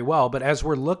business very well, but as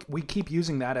we keep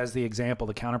using that as the example,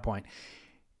 the counterpoint.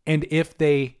 And if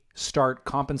they start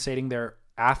compensating their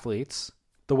athletes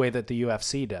the way that the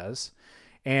UFC does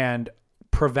and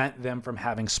prevent them from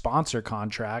having sponsor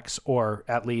contracts, or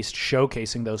at least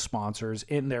showcasing those sponsors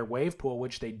in their wave pool,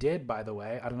 which they did, by the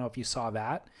way. I don't know if you saw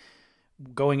that.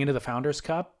 Going into the Founders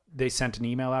Cup, they sent an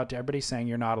email out to everybody saying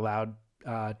you're not allowed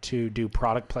to do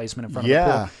product placement in front of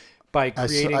the pool. By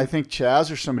creating, I think Chaz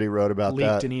or somebody wrote about leaked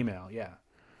that. an email. Yeah.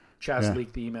 Chaz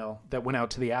leaked the email that went out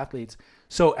to the athletes.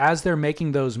 So as they're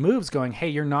making those moves going, hey,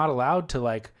 you're not allowed to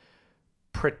like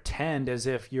pretend as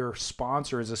if your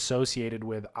sponsor is associated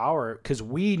with because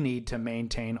we need to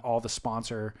maintain all the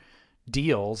sponsor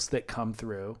deals that come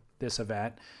through this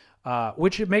event,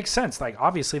 which it makes sense. Like,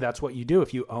 obviously that's what you do.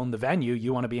 If you own the venue,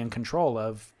 you want to be in control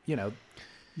of,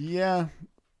 Yeah.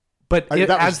 but That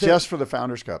was just for the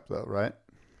Founders Cup, though, right?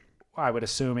 I would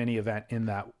assume any event in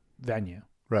that venue.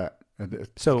 Right.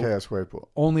 It's So Chaos Wave Pool.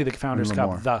 only the Founders Cup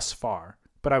more. thus far,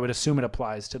 but I would assume it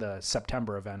applies to the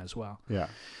September event as well. Yeah.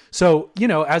 So,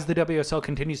 as the WSL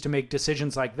continues to make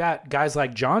decisions like that, guys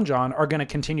like John are going to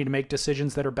continue to make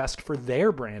decisions that are best for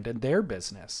their brand and their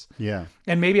business. Yeah.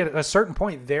 And maybe at a certain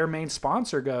point, their main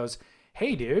sponsor goes,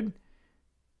 hey, dude,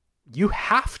 you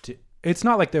have to. It's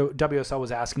not like the WSL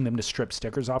was asking them to strip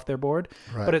stickers off their board,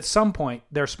 Right. but at some point,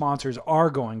 their sponsors are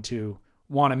going to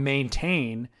want to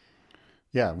maintain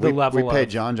Yeah. the level we paid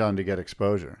of- John to get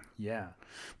exposure. Yeah,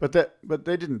 But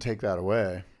they didn't take that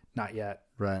away. not yet.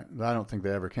 Right. I don't think they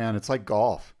ever can. It's like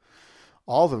golf.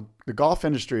 All the golf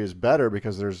industry is better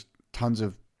because there's tons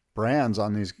of brands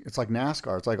on these. It's like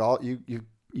NASCAR. It's like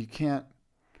you can't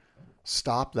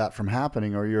stop that from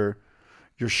happening, or you're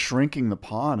shrinking the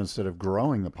pond instead of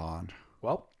growing the pond.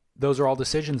 Well, those are all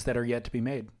decisions that are yet to be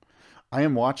made. I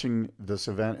am watching this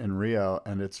event in Rio,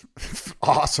 and it's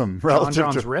awesome. Relative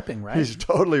John's to, ripping, right? He's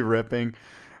totally ripping,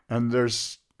 and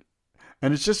it's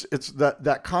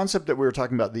that concept that we were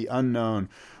talking about, the unknown,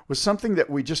 was something that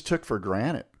we just took for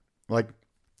granted. Like,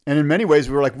 and in many ways,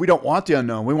 we were like, we don't want the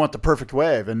unknown, we want the perfect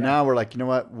wave, and now we're like, you know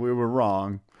what, we were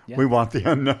wrong. Yeah. We want the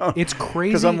unknown. It's crazy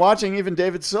because I'm watching even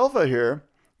David Silva here.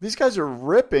 These guys are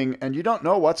ripping, and you don't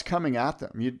know what's coming at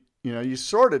them. You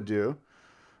sort of do.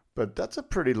 But that's a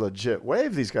pretty legit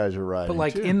wave these guys are riding. But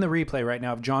like too. in the replay right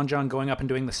now of John going up and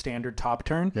doing the standard top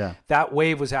turn, Yeah. that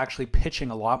wave was actually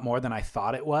pitching a lot more than I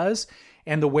thought it was.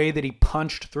 And the way that he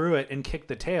punched through it and kicked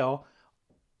the tail,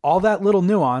 all that little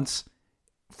nuance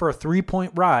for a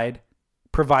 3-point ride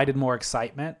provided more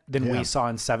excitement than we saw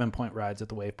in 7-point rides at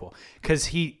the wave pool. Because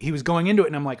he was going into it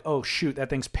and I'm like, oh shoot, that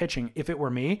thing's pitching. If it were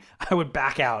me, I would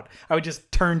back out. I would just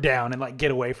turn down and like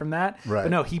get away from that. Right.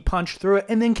 But no, he punched through it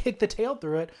and then kicked the tail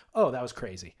through it. Oh, that was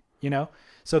crazy.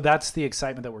 So that's the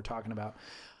excitement that we're talking about.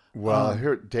 Well,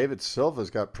 here David Silva's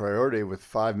got priority with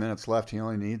 5 minutes left. He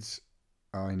only needs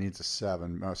a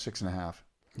 6.5.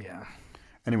 Yeah.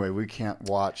 Anyway, we can't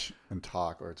watch and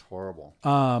talk, or it's horrible.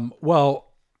 Well,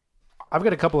 I've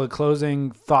got a couple of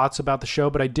closing thoughts about the show,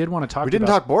 but I did want to talk. We didn't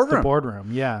about talk boardroom. The boardroom,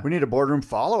 yeah. We need a boardroom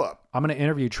follow-up. I'm going to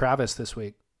interview Travis this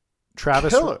week.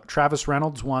 Killer. Travis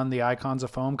Reynolds won the Icons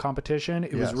of Foam competition.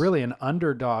 It was Yes. really an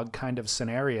underdog kind of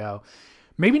scenario.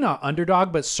 Maybe not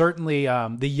underdog, but certainly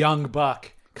the young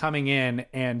buck coming in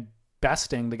and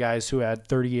besting the guys who had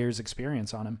 30 years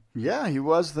experience on him. Yeah, he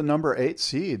was the number 8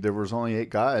 seed. There was only 8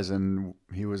 guys, and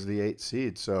he was the 8th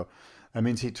seed. So that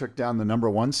means he took down the number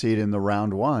 1 seed in the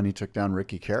round 1. He took down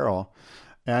Ricky Carroll.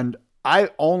 And I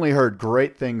only heard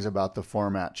great things about the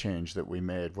format change that we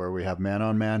made, where we have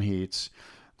man-on-man heats.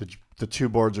 The 2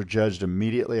 boards are judged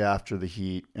immediately after the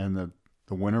heat, and the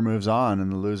winner moves on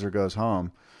and the loser goes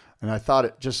home. And I thought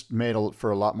it just made for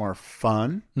a lot more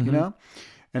fun, you know?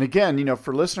 And again,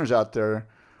 for listeners out there,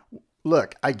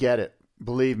 look, I get it.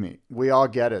 Believe me, we all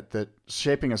get it that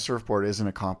shaping a surfboard isn't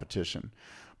a competition.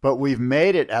 but we've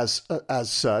made it as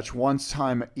such one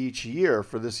time each year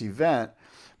for this event,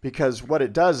 because what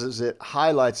it does is it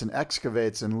highlights and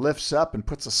excavates and lifts up and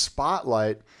puts a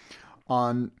spotlight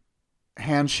on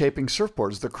hand shaping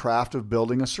surfboards, the craft of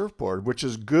building a surfboard, which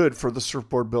is good for the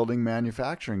surfboard building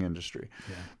manufacturing industry.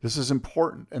 Yeah. This is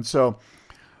important. And so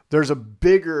there's a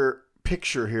bigger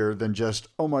picture here than just,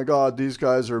 oh my God, these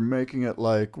guys are making it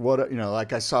like what,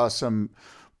 like I saw some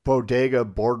Bodega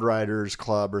Board Riders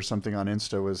Club or something on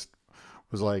Insta was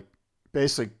like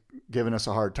basically giving us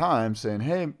a hard time, saying,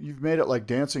 hey, you've made it like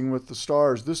Dancing with the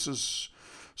Stars. This is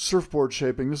surfboard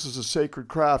shaping. This is a sacred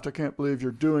craft. I can't believe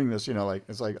you're doing this.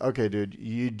 It's like, okay, dude,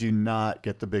 you do not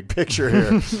get the big picture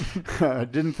here. I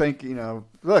didn't think,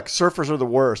 look, surfers are the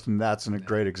worst. And that's a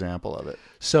great example of it.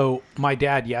 So I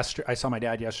saw my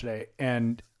dad yesterday,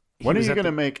 and when are you going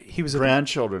to make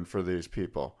grandchildren for these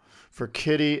people? For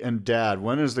Kitty and Dad,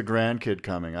 when is the grandkid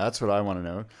coming? That's what I want to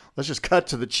know. Let's just cut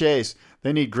to the chase.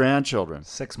 They need grandchildren.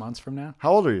 6 months from now.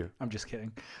 How old are you? I'm just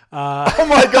kidding. Oh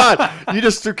my God. You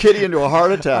just threw Kitty into a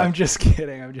heart attack. I'm just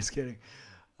kidding.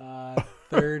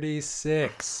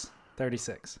 36.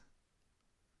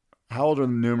 How old are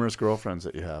the numerous girlfriends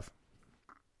that you have?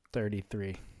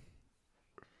 33.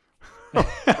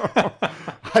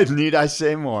 Need I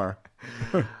say more?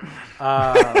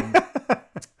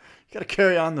 You got to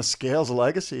carry on the Scales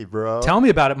legacy, bro. Tell me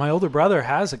about it. My older brother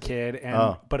has a kid,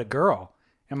 but a girl.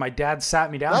 And my dad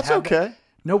sat me down. That's okay.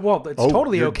 No, well, it's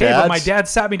totally okay. But my dad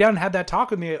sat me down and had that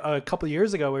talk with me a couple of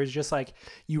years ago where he's just like,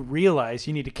 you realize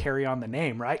you need to carry on the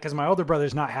name, right? Because my older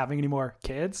brother's not having any more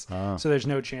kids. So there's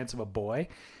no chance of a boy.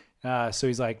 So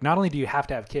he's like, not only do you have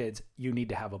to have kids, you need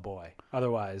to have a boy.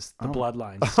 Otherwise, the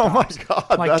bloodline stops. Oh, my God.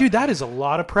 I'm like, dude, that is a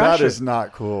lot of pressure. That is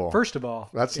not cool. First of all.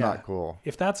 That's not cool.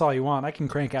 If that's all you want, I can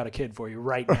crank out a kid for you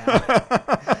right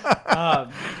now.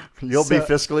 You'll be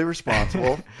fiscally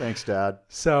responsible. Thanks, Dad.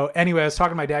 So anyway, I was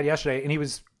talking to my dad yesterday, and we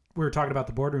were talking about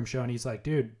the boardroom show, and he's like,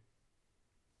 dude,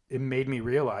 it made me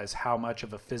realize how much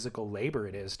of a physical labor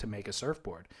it is to make a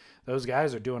surfboard. Those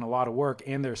guys are doing a lot of work,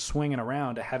 and they're swinging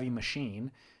around a heavy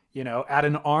machine, at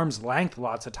an arm's length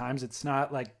lots of times. It's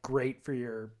not like great for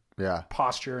your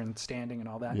posture and standing and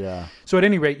all that. Yeah. So at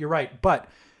any rate, you're right. But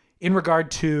in regard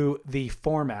to the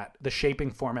format, the shaping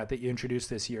format that you introduced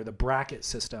this year, the bracket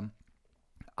system,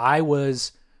 I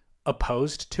was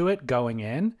opposed to it going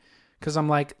in because I'm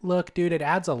like, look, dude, it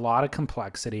adds a lot of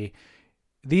complexity.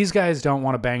 These guys don't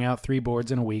want to bang out 3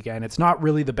 boards in a weekend. It's not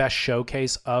really the best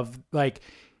showcase of, like,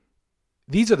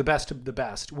 these are the best of the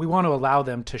best. We want to allow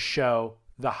them to show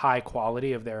the high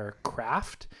quality of their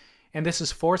craft. And this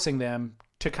is forcing them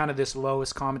to kind of this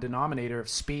lowest common denominator of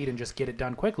speed and just get it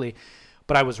done quickly.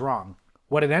 But I was wrong.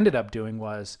 What it ended up doing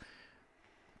was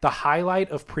the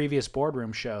highlight of previous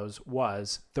boardroom shows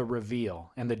was the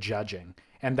reveal and the judging.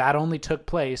 And that only took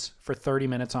place for 30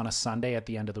 minutes on a Sunday at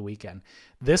the end of the weekend.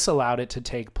 This allowed it to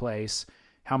take place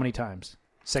how many times?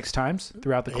 6 times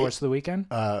throughout the course of the weekend?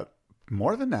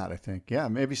 More than that, I think. Yeah,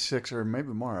 maybe 6 or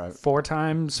maybe more. 4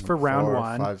 times for round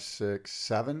 1. 5, 6,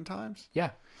 7 times?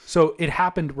 Yeah. So it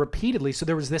happened repeatedly. So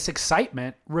there was this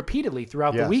excitement repeatedly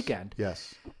throughout the weekend.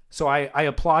 Yes. So I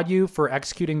applaud you for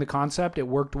executing the concept. It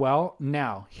worked well.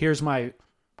 Now, here's my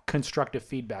constructive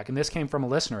feedback. And this came from a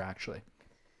listener, actually.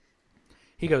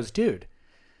 He goes, dude,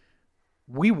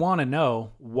 we want to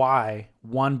know why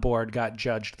one board got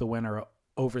judged the winner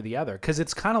over the other. Because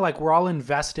it's kind of like we're all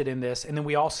invested in this, and then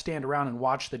we all stand around and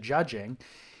watch the judging,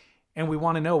 and we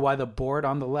want to know why the board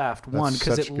on the left won,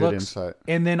 because it looks. Insight.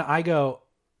 And then I go,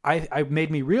 I made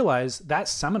me realize that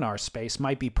seminar space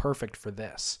might be perfect for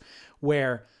this,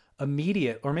 where or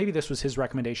maybe this was his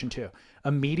recommendation too.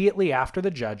 Immediately after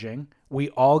the judging, we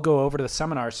all go over to the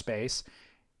seminar space,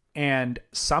 and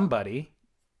somebody,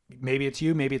 maybe it's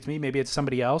you, maybe it's me, maybe it's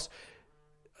somebody else,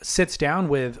 sits down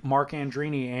with Mark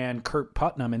Andrini and Kurt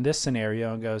Putnam in this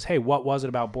scenario and goes, hey, what was it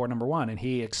about board number 1? And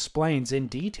he explains in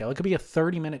detail. It could be a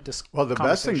 30-minute discussion. Well, the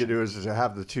best thing to do is to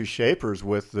have the 2 shapers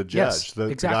with the judge,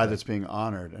 the guy that's being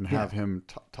honored, and have him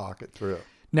talk it through.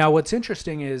 Now, what's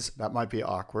interesting is... That might be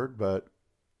awkward, but...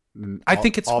 I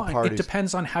think it's fine. Parties... It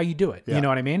depends on how you do it. Yeah. You know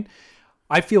what I mean?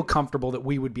 I feel comfortable that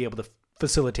we would be able to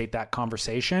facilitate that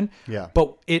conversation. Yeah.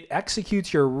 But it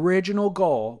executes your original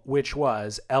goal, which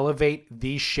was elevate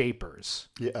these shapers.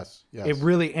 Yes. It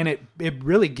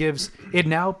really gives, it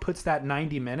now puts that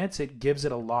 90 minutes, it gives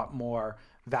it a lot more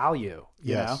value.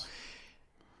 You know?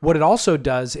 What it also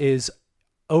does is,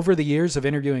 over the years of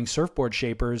interviewing surfboard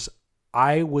shapers,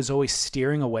 I was always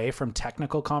steering away from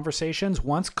technical conversations.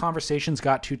 Once conversations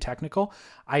got too technical,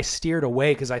 I steered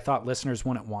away because I thought listeners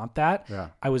wouldn't want that. Yeah.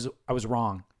 I was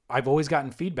wrong. I've always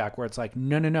gotten feedback where it's like,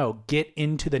 no, get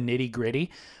into the nitty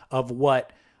gritty of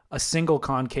what a single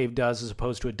concave does as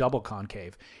opposed to a double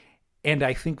concave. And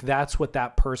I think that's what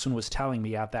that person was telling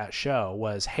me at that show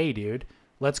was, hey, dude,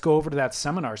 let's go over to that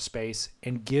seminar space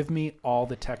and give me all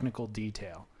the technical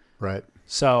detail. Right.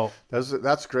 So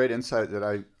that's great insight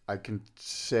that I can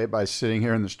say by sitting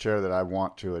here in this chair that I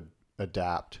want to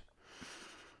adapt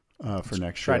for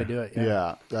next year. Try to do it.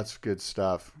 Yeah, that's good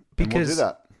stuff. Because, and we'll do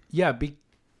that. Yeah.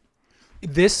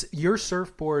 Your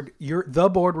surfboard, the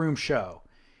boardroom show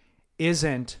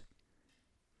isn't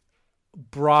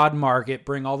broad market,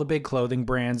 bring all the big clothing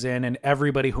brands in and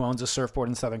everybody who owns a surfboard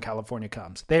in Southern California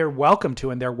comes. They are welcome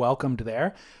to, and they're welcomed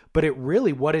there. But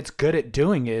what it's good at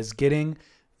doing is getting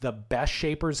the best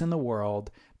shapers in the world,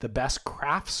 the best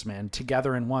craftsmen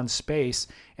together in one space.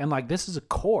 And like, this is a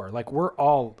core, like we're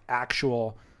all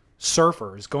actual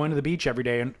surfers going to the beach every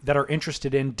day and that are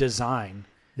interested in design.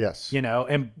 Yes.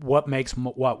 And what makes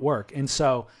what work. And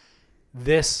so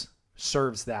this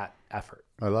serves that effort.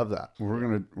 I love that. We're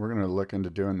gonna look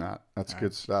into doing that. That's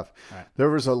good stuff. Right. There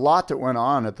was a lot that went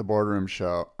on at the boardroom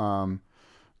show.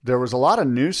 There was a lot of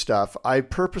new stuff. I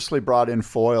purposely brought in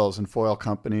foils and foil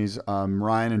companies.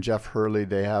 Ryan and Jeff Hurley,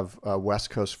 they have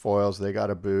West Coast Foils. They got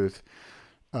a booth.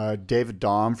 David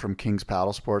Dahm from King's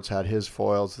Paddle Sports had his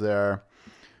foils there.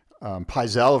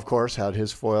 Paizel, of course, had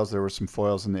his foils. There were some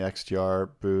foils in the XTR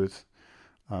booth.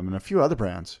 And a few other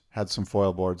brands had some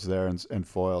foil boards there and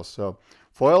foils. So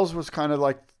foils was kind of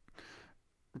like,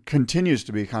 continues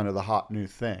to be kind of the hot new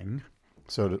thing,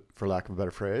 for lack of a better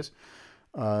phrase.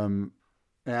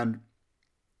 And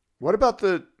what about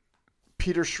the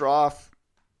Peter Schroff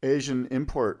Asian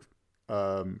import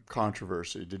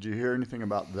controversy? Did you hear anything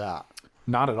about that?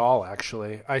 Not at all,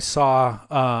 actually. I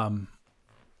saw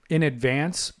in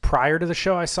advance, prior to the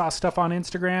show, I saw stuff on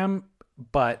Instagram,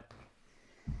 but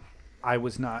I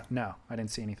didn't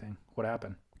see anything. What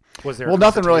happened? Was there? Well,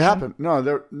 nothing really happened.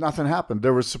 No, nothing happened.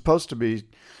 There was some,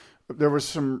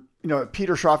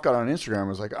 Peter Schroff got on Instagram and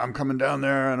was like, I'm coming down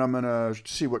there and I'm going to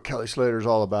see what Kelly Slater's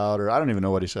all about. Or I don't even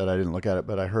know what he said. I didn't look at it,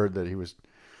 but I heard that he was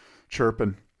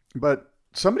chirping. But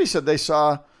somebody said they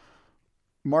saw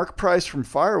Mark Price from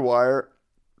Firewire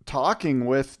talking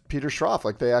with Peter Schroff.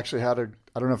 Like they actually had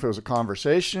I don't know if it was a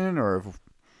conversation or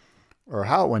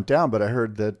how it went down, but I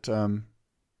heard that,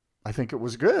 I think it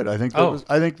was good. I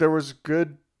think there was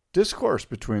good discourse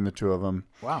between the two of them.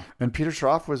 Wow. And Peter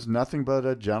Schroff was nothing but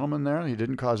a gentleman there. He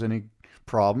didn't cause any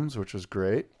problems, which was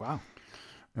great. Wow.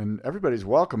 And everybody's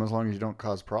welcome as long as you don't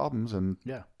cause problems. And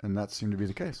yeah, and that seemed to be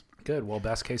the case. Good. Well,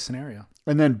 best case scenario.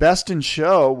 And then best in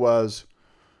show was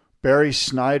Barry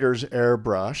Snyder's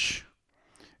Airbrush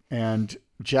and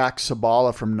Jack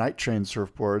Sabala from Night Train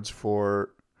Surfboards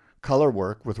for color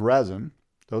work with resin.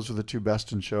 Those were the two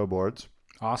best in show boards.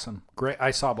 Awesome. Great.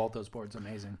 I saw both those boards.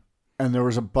 Amazing. And there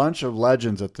was a bunch of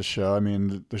legends at the show. I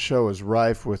mean, the show was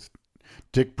rife with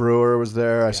Dick Brewer was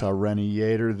there. I saw Rennie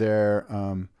Yater there.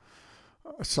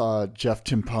 I saw Jeff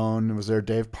Timpone was there.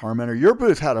 Dave Parmenter. Your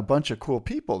booth had a bunch of cool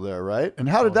people there, right? And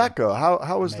how did that go?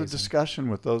 How was the discussion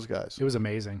with those guys? It was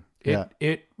amazing.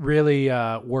 It really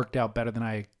worked out better than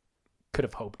I could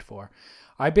have hoped for.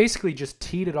 I basically just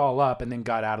teed it all up and then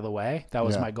got out of the way. That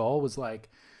was my goal, was like,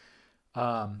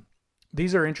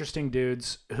 these are interesting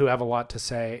dudes who have a lot to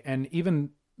say. And even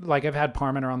like I've had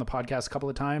Parmenter on the podcast a couple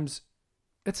of times.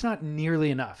 It's not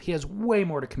nearly enough. He has way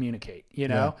more to communicate,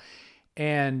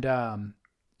 And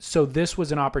so this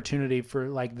was an opportunity for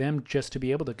like them just to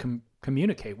be able to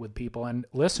communicate with people, and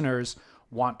listeners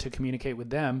want to communicate with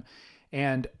them.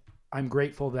 And I'm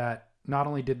grateful that not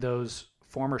only did those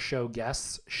former show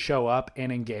guests show up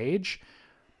and engage,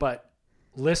 but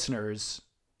listeners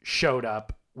showed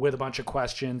up with a bunch of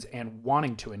questions and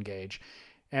wanting to engage.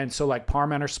 And so like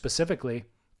Parmenter specifically,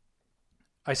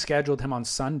 I scheduled him on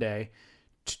Sunday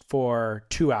for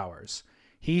 2 hours.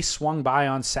 He swung by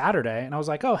on Saturday and I was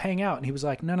like, oh, hang out. And he was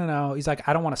like, no. He's like,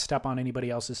 I don't want to step on anybody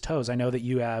else's toes. I know that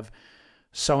you have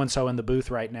so-and-so in the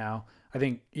booth right now.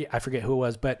 I forget who it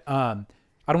was, but I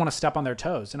don't want to step on their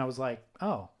toes. And I was like,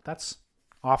 oh, that's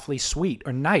awfully sweet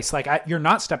or nice. Like you're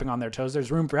not stepping on their toes.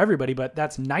 There's room for everybody, but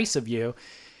that's nice of you.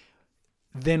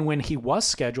 Then when he was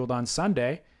scheduled on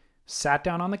Sunday, sat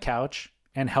down on the couch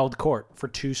and held court for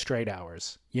 2 straight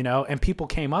hours, and people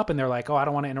came up and they're like, oh, I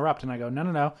don't want to interrupt. And I go,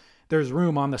 no. There's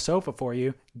room on the sofa for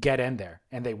you. Get in there.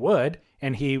 And they would.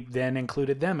 And he then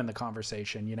included them in the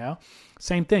conversation,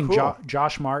 Same thing. Cool.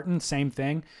 Josh Martin, same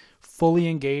thing. Fully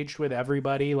engaged with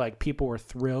everybody. Like people were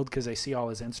thrilled because they see all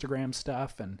his Instagram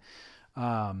stuff. And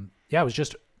it was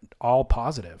just all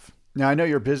positive. Now, I know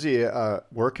you're busy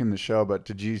working the show, but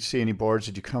did you see any boards?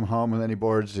 Did you come home with any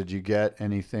boards? Did you get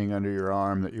anything under your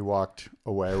arm that you walked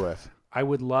away with? I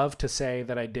would love to say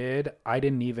that I did. I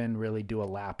didn't even really do a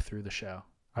lap through the show.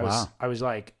 I was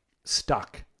like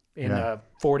stuck in a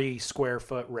 40 square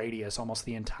foot radius almost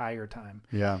the entire time.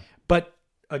 Yeah. But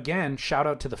again, shout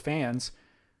out to the fans.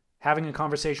 Having a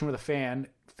conversation with a fan,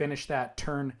 finish that,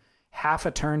 turn half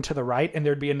a turn to the right, and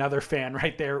there'd be another fan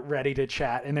right there ready to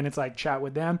chat. And then it's like chat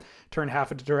with them, turn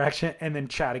half a direction, and then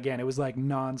chat again. It was like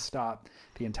nonstop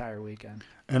the entire weekend.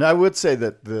 And I would say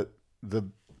that the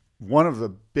one of the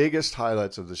biggest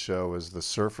highlights of the show was the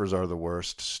Surfers Are the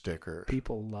Worst sticker.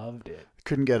 People loved it.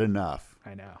 Couldn't get enough.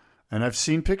 I know. And I've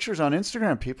seen pictures on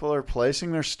Instagram. People are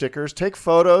placing their stickers. Take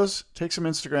photos. Take some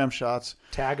Instagram shots.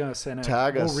 Tag us in it.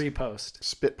 Tag us. We'll repost.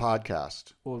 Spit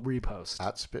Podcast. We'll repost.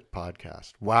 At Spit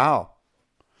Podcast. Wow.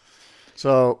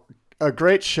 So a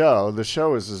great show. The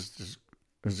show is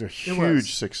a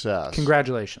huge success.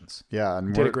 Congratulations. Yeah,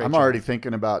 and Did a great I'm job. already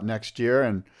thinking about next year,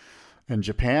 and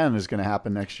Japan is going to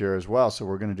happen next year as well. So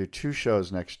we're going to do 2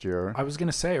 shows next year. I was going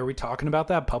to say, are we talking about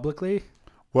that publicly?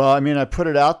 Well, I mean, I put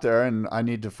it out there and I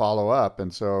need to follow up.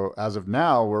 And so as of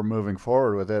now, we're moving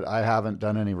forward with it. I haven't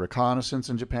done any reconnaissance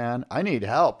in Japan. I need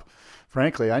help.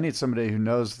 Frankly, I need somebody who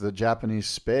knows the Japanese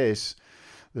space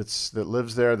that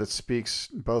lives there, that speaks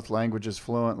both languages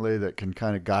fluently, that can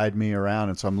kind of guide me around.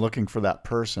 And so I'm looking for that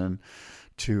person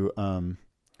to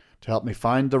help me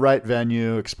find the right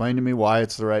venue, explain to me why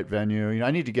it's the right venue. You know,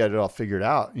 I need to get it all figured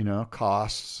out, you know,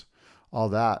 costs, all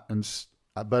that.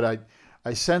 But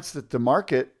I sense that the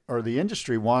market or the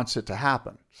industry wants it to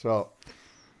happen. So,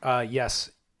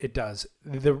 yes, it does.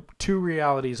 The 2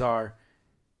 realities are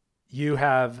you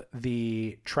have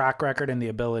the track record and the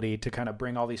ability to kind of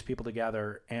bring all these people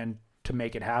together and to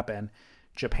make it happen.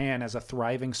 Japan has a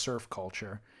thriving surf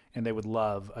culture, and they would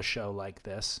love a show like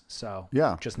this. So,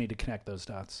 yeah, just need to connect those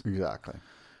dots. Exactly.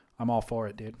 I'm all for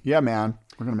it, dude. Yeah, man.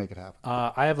 We're going to make it happen.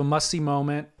 I have a must-see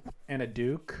moment and a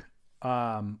Duke.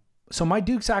 So my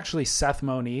Duke's actually Seth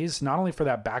Moniz, not only for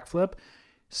that backflip.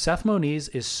 Seth Moniz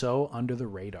is so under the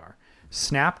radar.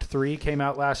 Snapped 3 came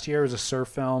out last year. It was a surf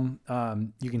film.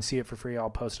 You can see it for free. I'll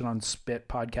post it on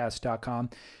spitpodcast.com.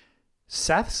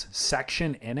 Seth's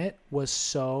section in it was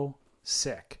so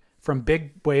sick. From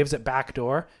big waves at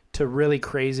backdoor to really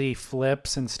crazy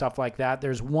flips and stuff like that.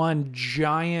 There's one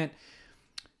giant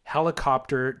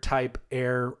helicopter type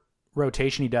air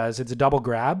rotation he does. It's a double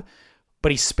grab,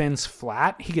 but he spins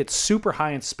flat. He gets super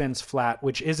high and spins flat,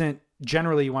 which isn't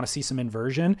generally, you want to see some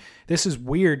inversion. This is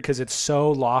weird because it's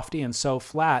so lofty and so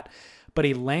flat, but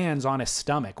he lands on his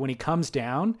stomach. When he comes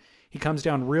down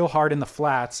real hard in the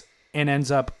flats and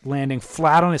ends up landing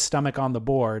flat on his stomach on the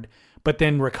board, but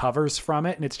then recovers from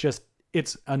it. And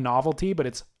it's a novelty, but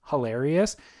it's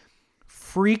hilarious.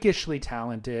 Freakishly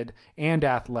talented and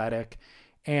athletic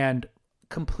and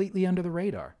completely under the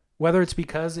radar. Whether it's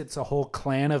because it's a whole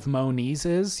clan of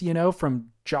Monizes, you know,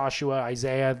 from Joshua,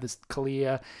 Isaiah, this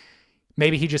Kalia.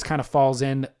 Maybe he just kind of falls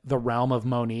in the realm of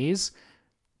Moniz,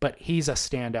 but he's a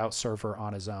standout surfer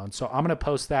on his own. So I'm going to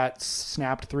post that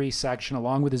Snapped 3 section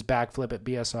along with his backflip at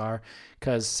BSR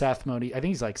because Seth Moniz, I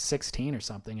think he's like 16 or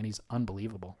something, and he's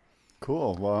unbelievable.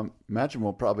 Cool. Well, imagine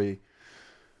hopefully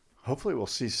we'll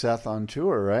see Seth on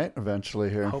tour, right?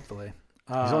 Eventually here. Hopefully.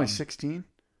 He's only 16?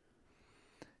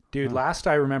 Dude, last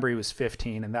I remember he was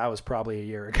 15, and that was probably a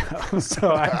year ago.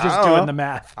 So I'm just doing the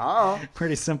math.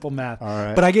 Pretty simple math. All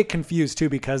right. But I get confused, too,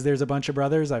 because there's a bunch of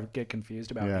brothers. I get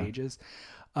confused about ages.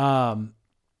 Now,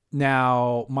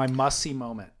 my must-see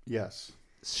moment. Yes.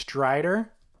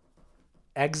 Strider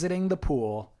exiting the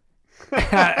pool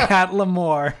at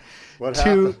Lemoore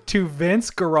to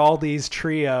Vince Guaraldi's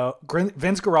trio.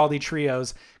 Vince Guaraldi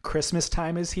Trio's Christmas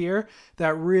Time Is Here.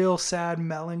 That real sad,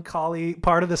 melancholy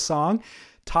part of the song.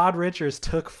 Todd Richards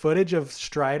took footage of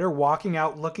Strider walking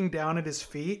out, looking down at his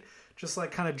feet, just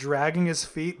like kind of dragging his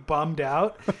feet, bummed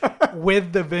out,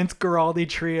 with the Vince Guaraldi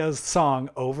Trio's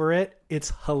song over it.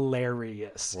 It's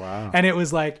hilarious. Wow. And it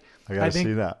was like, I think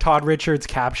see that. Todd Richards'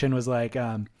 caption was like,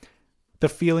 the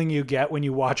feeling you get when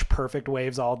you watch perfect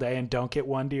waves all day and don't get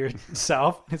one to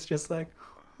yourself. It's just like,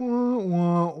 wah,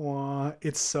 wah, wah.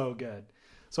 It's so good.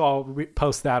 So I'll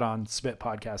post that on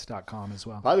spitpodcast.com as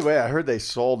well. By the way, I heard they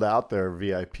sold out their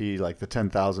VIP, like the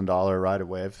 $10,000 ride a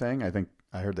wave thing.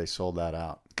 I heard they sold that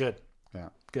out. Good. Yeah.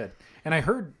 Good. And I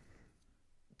heard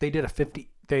they did a 50.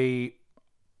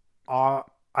 I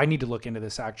need to look into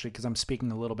this actually because I'm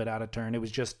speaking a little bit out of turn. It was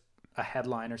just a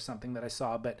headline or something that I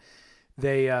saw, but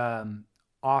they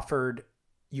offered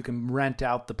you can rent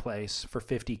out the place for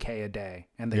 $50K a day,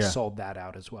 and they sold that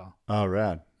out as well. Oh,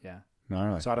 rad. Yeah. All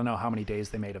right. So I don't know how many days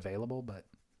they made available, but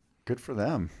good for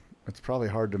them. It's probably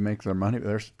hard to make their money.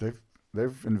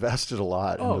 They've invested a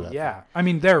lot. Oh into that yeah. thing. I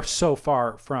mean, they're so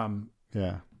far from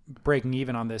breaking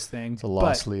even on this thing. It's a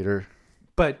loss leader.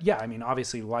 But yeah, I mean,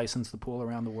 obviously license the pool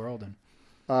around the world.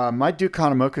 And my Duke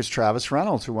Kahanamoku is Travis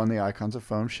Reynolds, who won the Icons of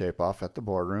Foam Shape-Off at the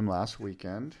Boardroom last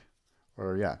weekend.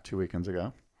 2 weekends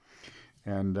ago.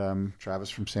 And Travis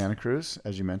from Santa Cruz,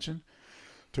 as you mentioned,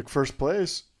 took first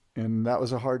place, and that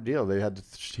was a hard deal.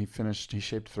 He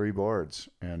shaped 3 boards,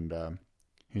 and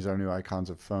he's our new Icons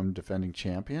of Foam defending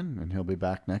champion, and he'll be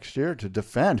back next year to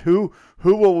defend. Who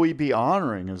will we be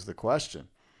honoring is the question.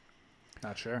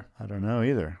 not sure. I don't know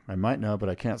either. I might know, but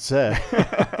I can't say.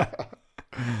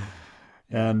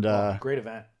 And great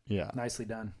event. Yeah. Nicely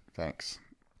done. Thanks.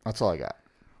 That's all I got.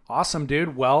 Awesome,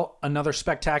 dude. Well, another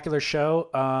spectacular show.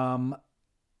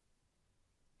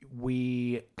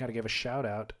 We got to give a shout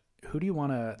out. Who do you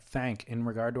want to thank in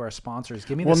regard to our sponsors?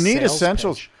 Give me the Need sales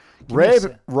Essentials. pitch.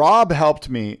 Rob helped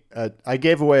me. I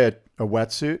gave away a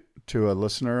wetsuit to a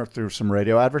listener through some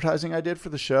radio advertising I did for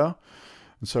the show.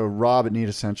 And so Rob at Need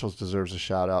Essentials deserves a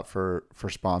shout out for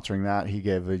sponsoring that. He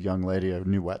gave a young lady a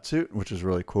new wetsuit, which is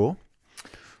really cool.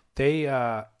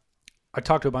 I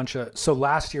talked to so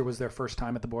last year was their first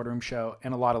time at the Boardroom show,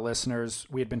 and a lot of listeners,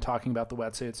 we had been talking about the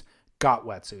wetsuits, got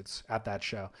wetsuits at that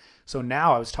show. So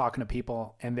now I was talking to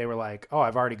people and they were like, oh,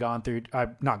 I've already gotten 2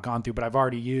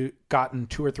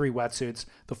 or 3 wetsuits,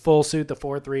 the full suit, the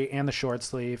 4-3 and the short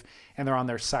sleeve. And they're on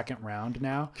their second round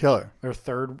now. Killer. Their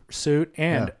third suit.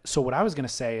 And so what I was going to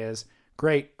say is,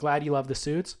 great. Glad you love the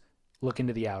suits. Look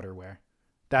into the outerwear.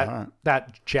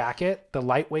 That jacket, the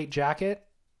lightweight jacket,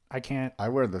 I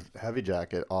wear the heavy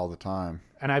jacket all the time.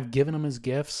 And I've given them as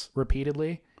gifts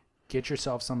repeatedly. Get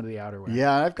yourself some of the outerwear.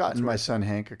 Yeah, I've gotten my son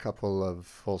Hank a couple of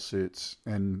full suits.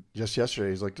 And just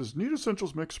yesterday, he's like, does Need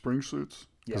Essentials make spring suits?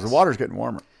 Because the water's getting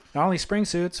warmer. Not only spring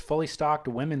suits, fully stocked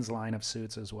women's line of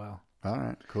suits as well. All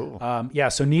right, cool.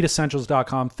 So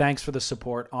needessentials.com. Thanks for the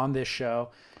support on this show.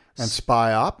 And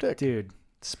Spy Optic. Dude,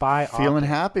 Spy Optic. Feeling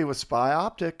happy with Spy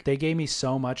Optic. They gave me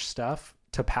so much stuff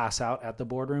to pass out at the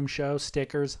Boardroom show.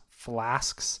 Stickers,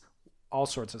 flasks, all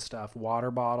sorts of stuff. Water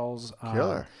bottles.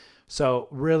 Killer. So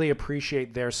really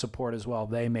appreciate their support as well.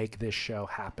 They make this show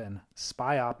happen.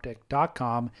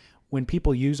 SpyOptic.com. When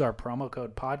people use our promo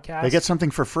code podcast, they get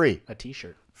something for free. A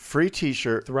t-shirt. Free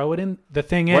t-shirt. Throw it in. The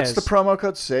thing is, what's the promo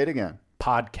code? Say it again.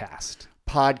 Podcast.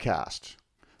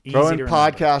 Easy Throw in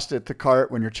podcast at the cart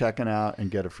when you're checking out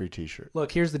and get a free t-shirt.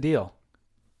 Look, here's the deal.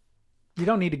 You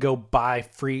don't need to go buy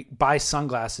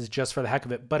sunglasses just for the heck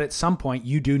of it. But at some point,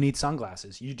 you do need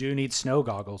sunglasses. You do need snow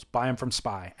goggles. Buy them from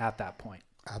Spy at that point.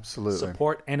 Absolutely.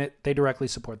 Support, and they directly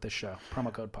support this show.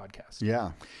 Promo code podcast.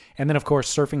 Yeah. And then, of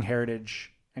course, Surfing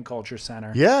Heritage and Culture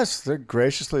Center. Yes, they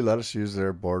graciously let us use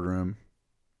their boardroom,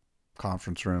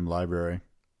 conference room, library.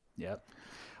 Yep.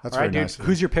 That's all right, dude. Nice.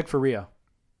 Who's your pick for Rio?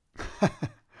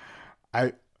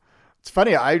 It's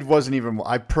funny.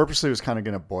 I purposely was kind of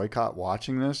going to boycott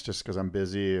watching this just because I'm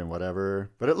busy and whatever.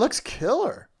 But it looks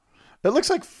killer. It looks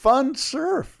like fun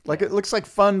surf. It looks like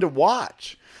fun to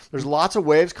watch. There's lots of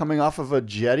waves coming off of a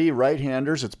jetty,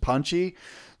 right-handers. It's punchy.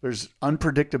 There's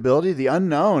unpredictability. The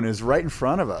unknown is right in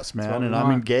front of us, man, and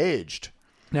I'm engaged.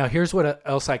 Now, here's what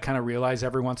else I kind of realize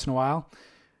every once in a while.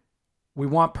 We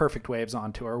want perfect waves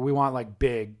on tour. We want,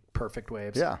 big, perfect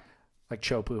waves. Yeah. Like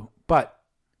Chopu. But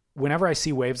whenever I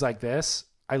see waves like this,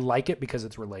 I like it because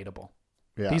it's relatable.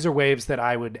 Yeah. These are waves that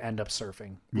I would end up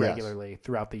surfing regularly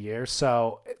throughout the year.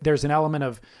 So there's an element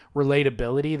of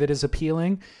relatability that is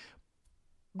appealing.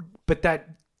 But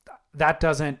that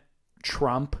doesn't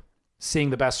trump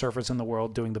seeing the best surfers in the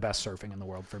world doing the best surfing in the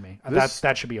world for me.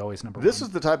 That should be always number one. This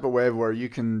is the type of wave where you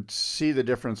can see the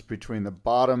difference between the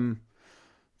bottom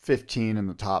 15 and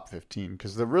the top 15.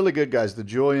 Because the really good guys, the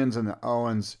Julians and the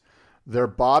Owens, their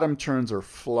bottom turns are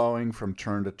flowing from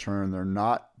turn to turn. They're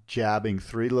not jabbing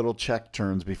 3 little check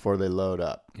turns before they load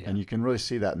up. Yeah. And you can really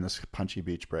see that in this punchy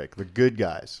beach break. The good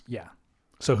guys. Yeah.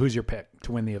 So who's your pick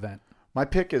to win the event? My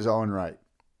pick is Owen Wright.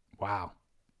 Wow.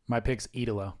 My pick's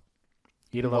Idolo.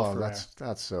 Idolo Ferrer.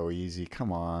 That's so easy.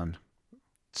 Come on.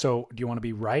 So do you want to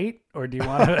be right or do you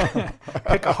want to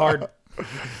pick a hard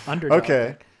underdog?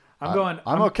 Okay.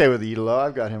 I'm okay with Idolo.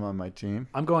 I've got him on my team.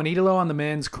 I'm going Idolo on the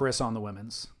men's, Chris on the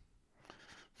women's.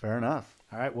 Fair enough.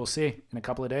 All right. We'll see in a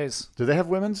couple of days. Do they have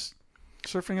women's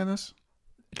surfing in this?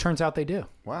 It turns out they do.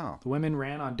 Wow. The women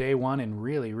ran on day 1 in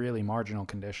really, really marginal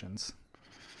conditions.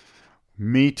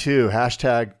 Me too.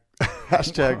 Hashtag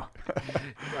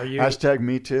Hashtag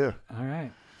me too. All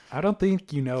right. I don't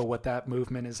think you know what that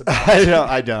movement is about.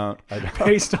 I don't.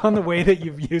 Based on the way that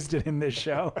you've used it in this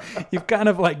show, you've kind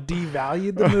of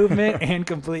devalued the movement and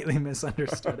completely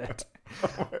misunderstood it.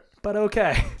 But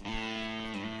okay.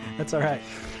 That's all right.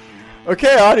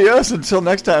 Okay, adios. Until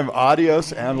next time,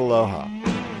 adios and aloha.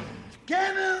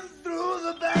 came in through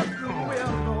the bathroom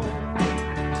window.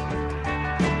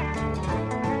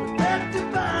 Had to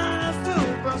buy a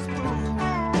silver spoon,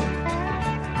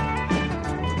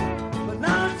 but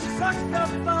now she sucks the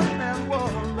thumb and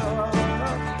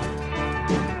wonders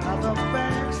how the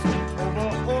banks over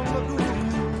on the goon.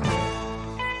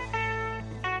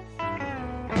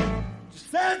 She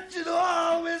said she'd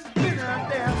always been a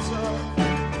dancer.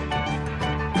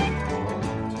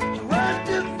 She worked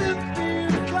in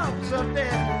 15 clubs a day.